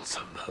么办？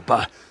怎么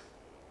办？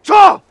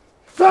上！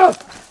上！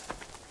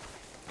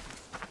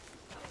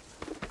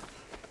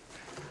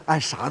俺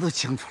啥都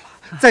清楚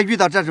了，再遇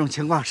到这种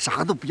情况，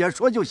啥都别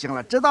说就行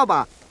了，知道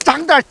吧？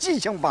长点记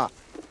性吧。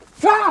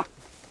上！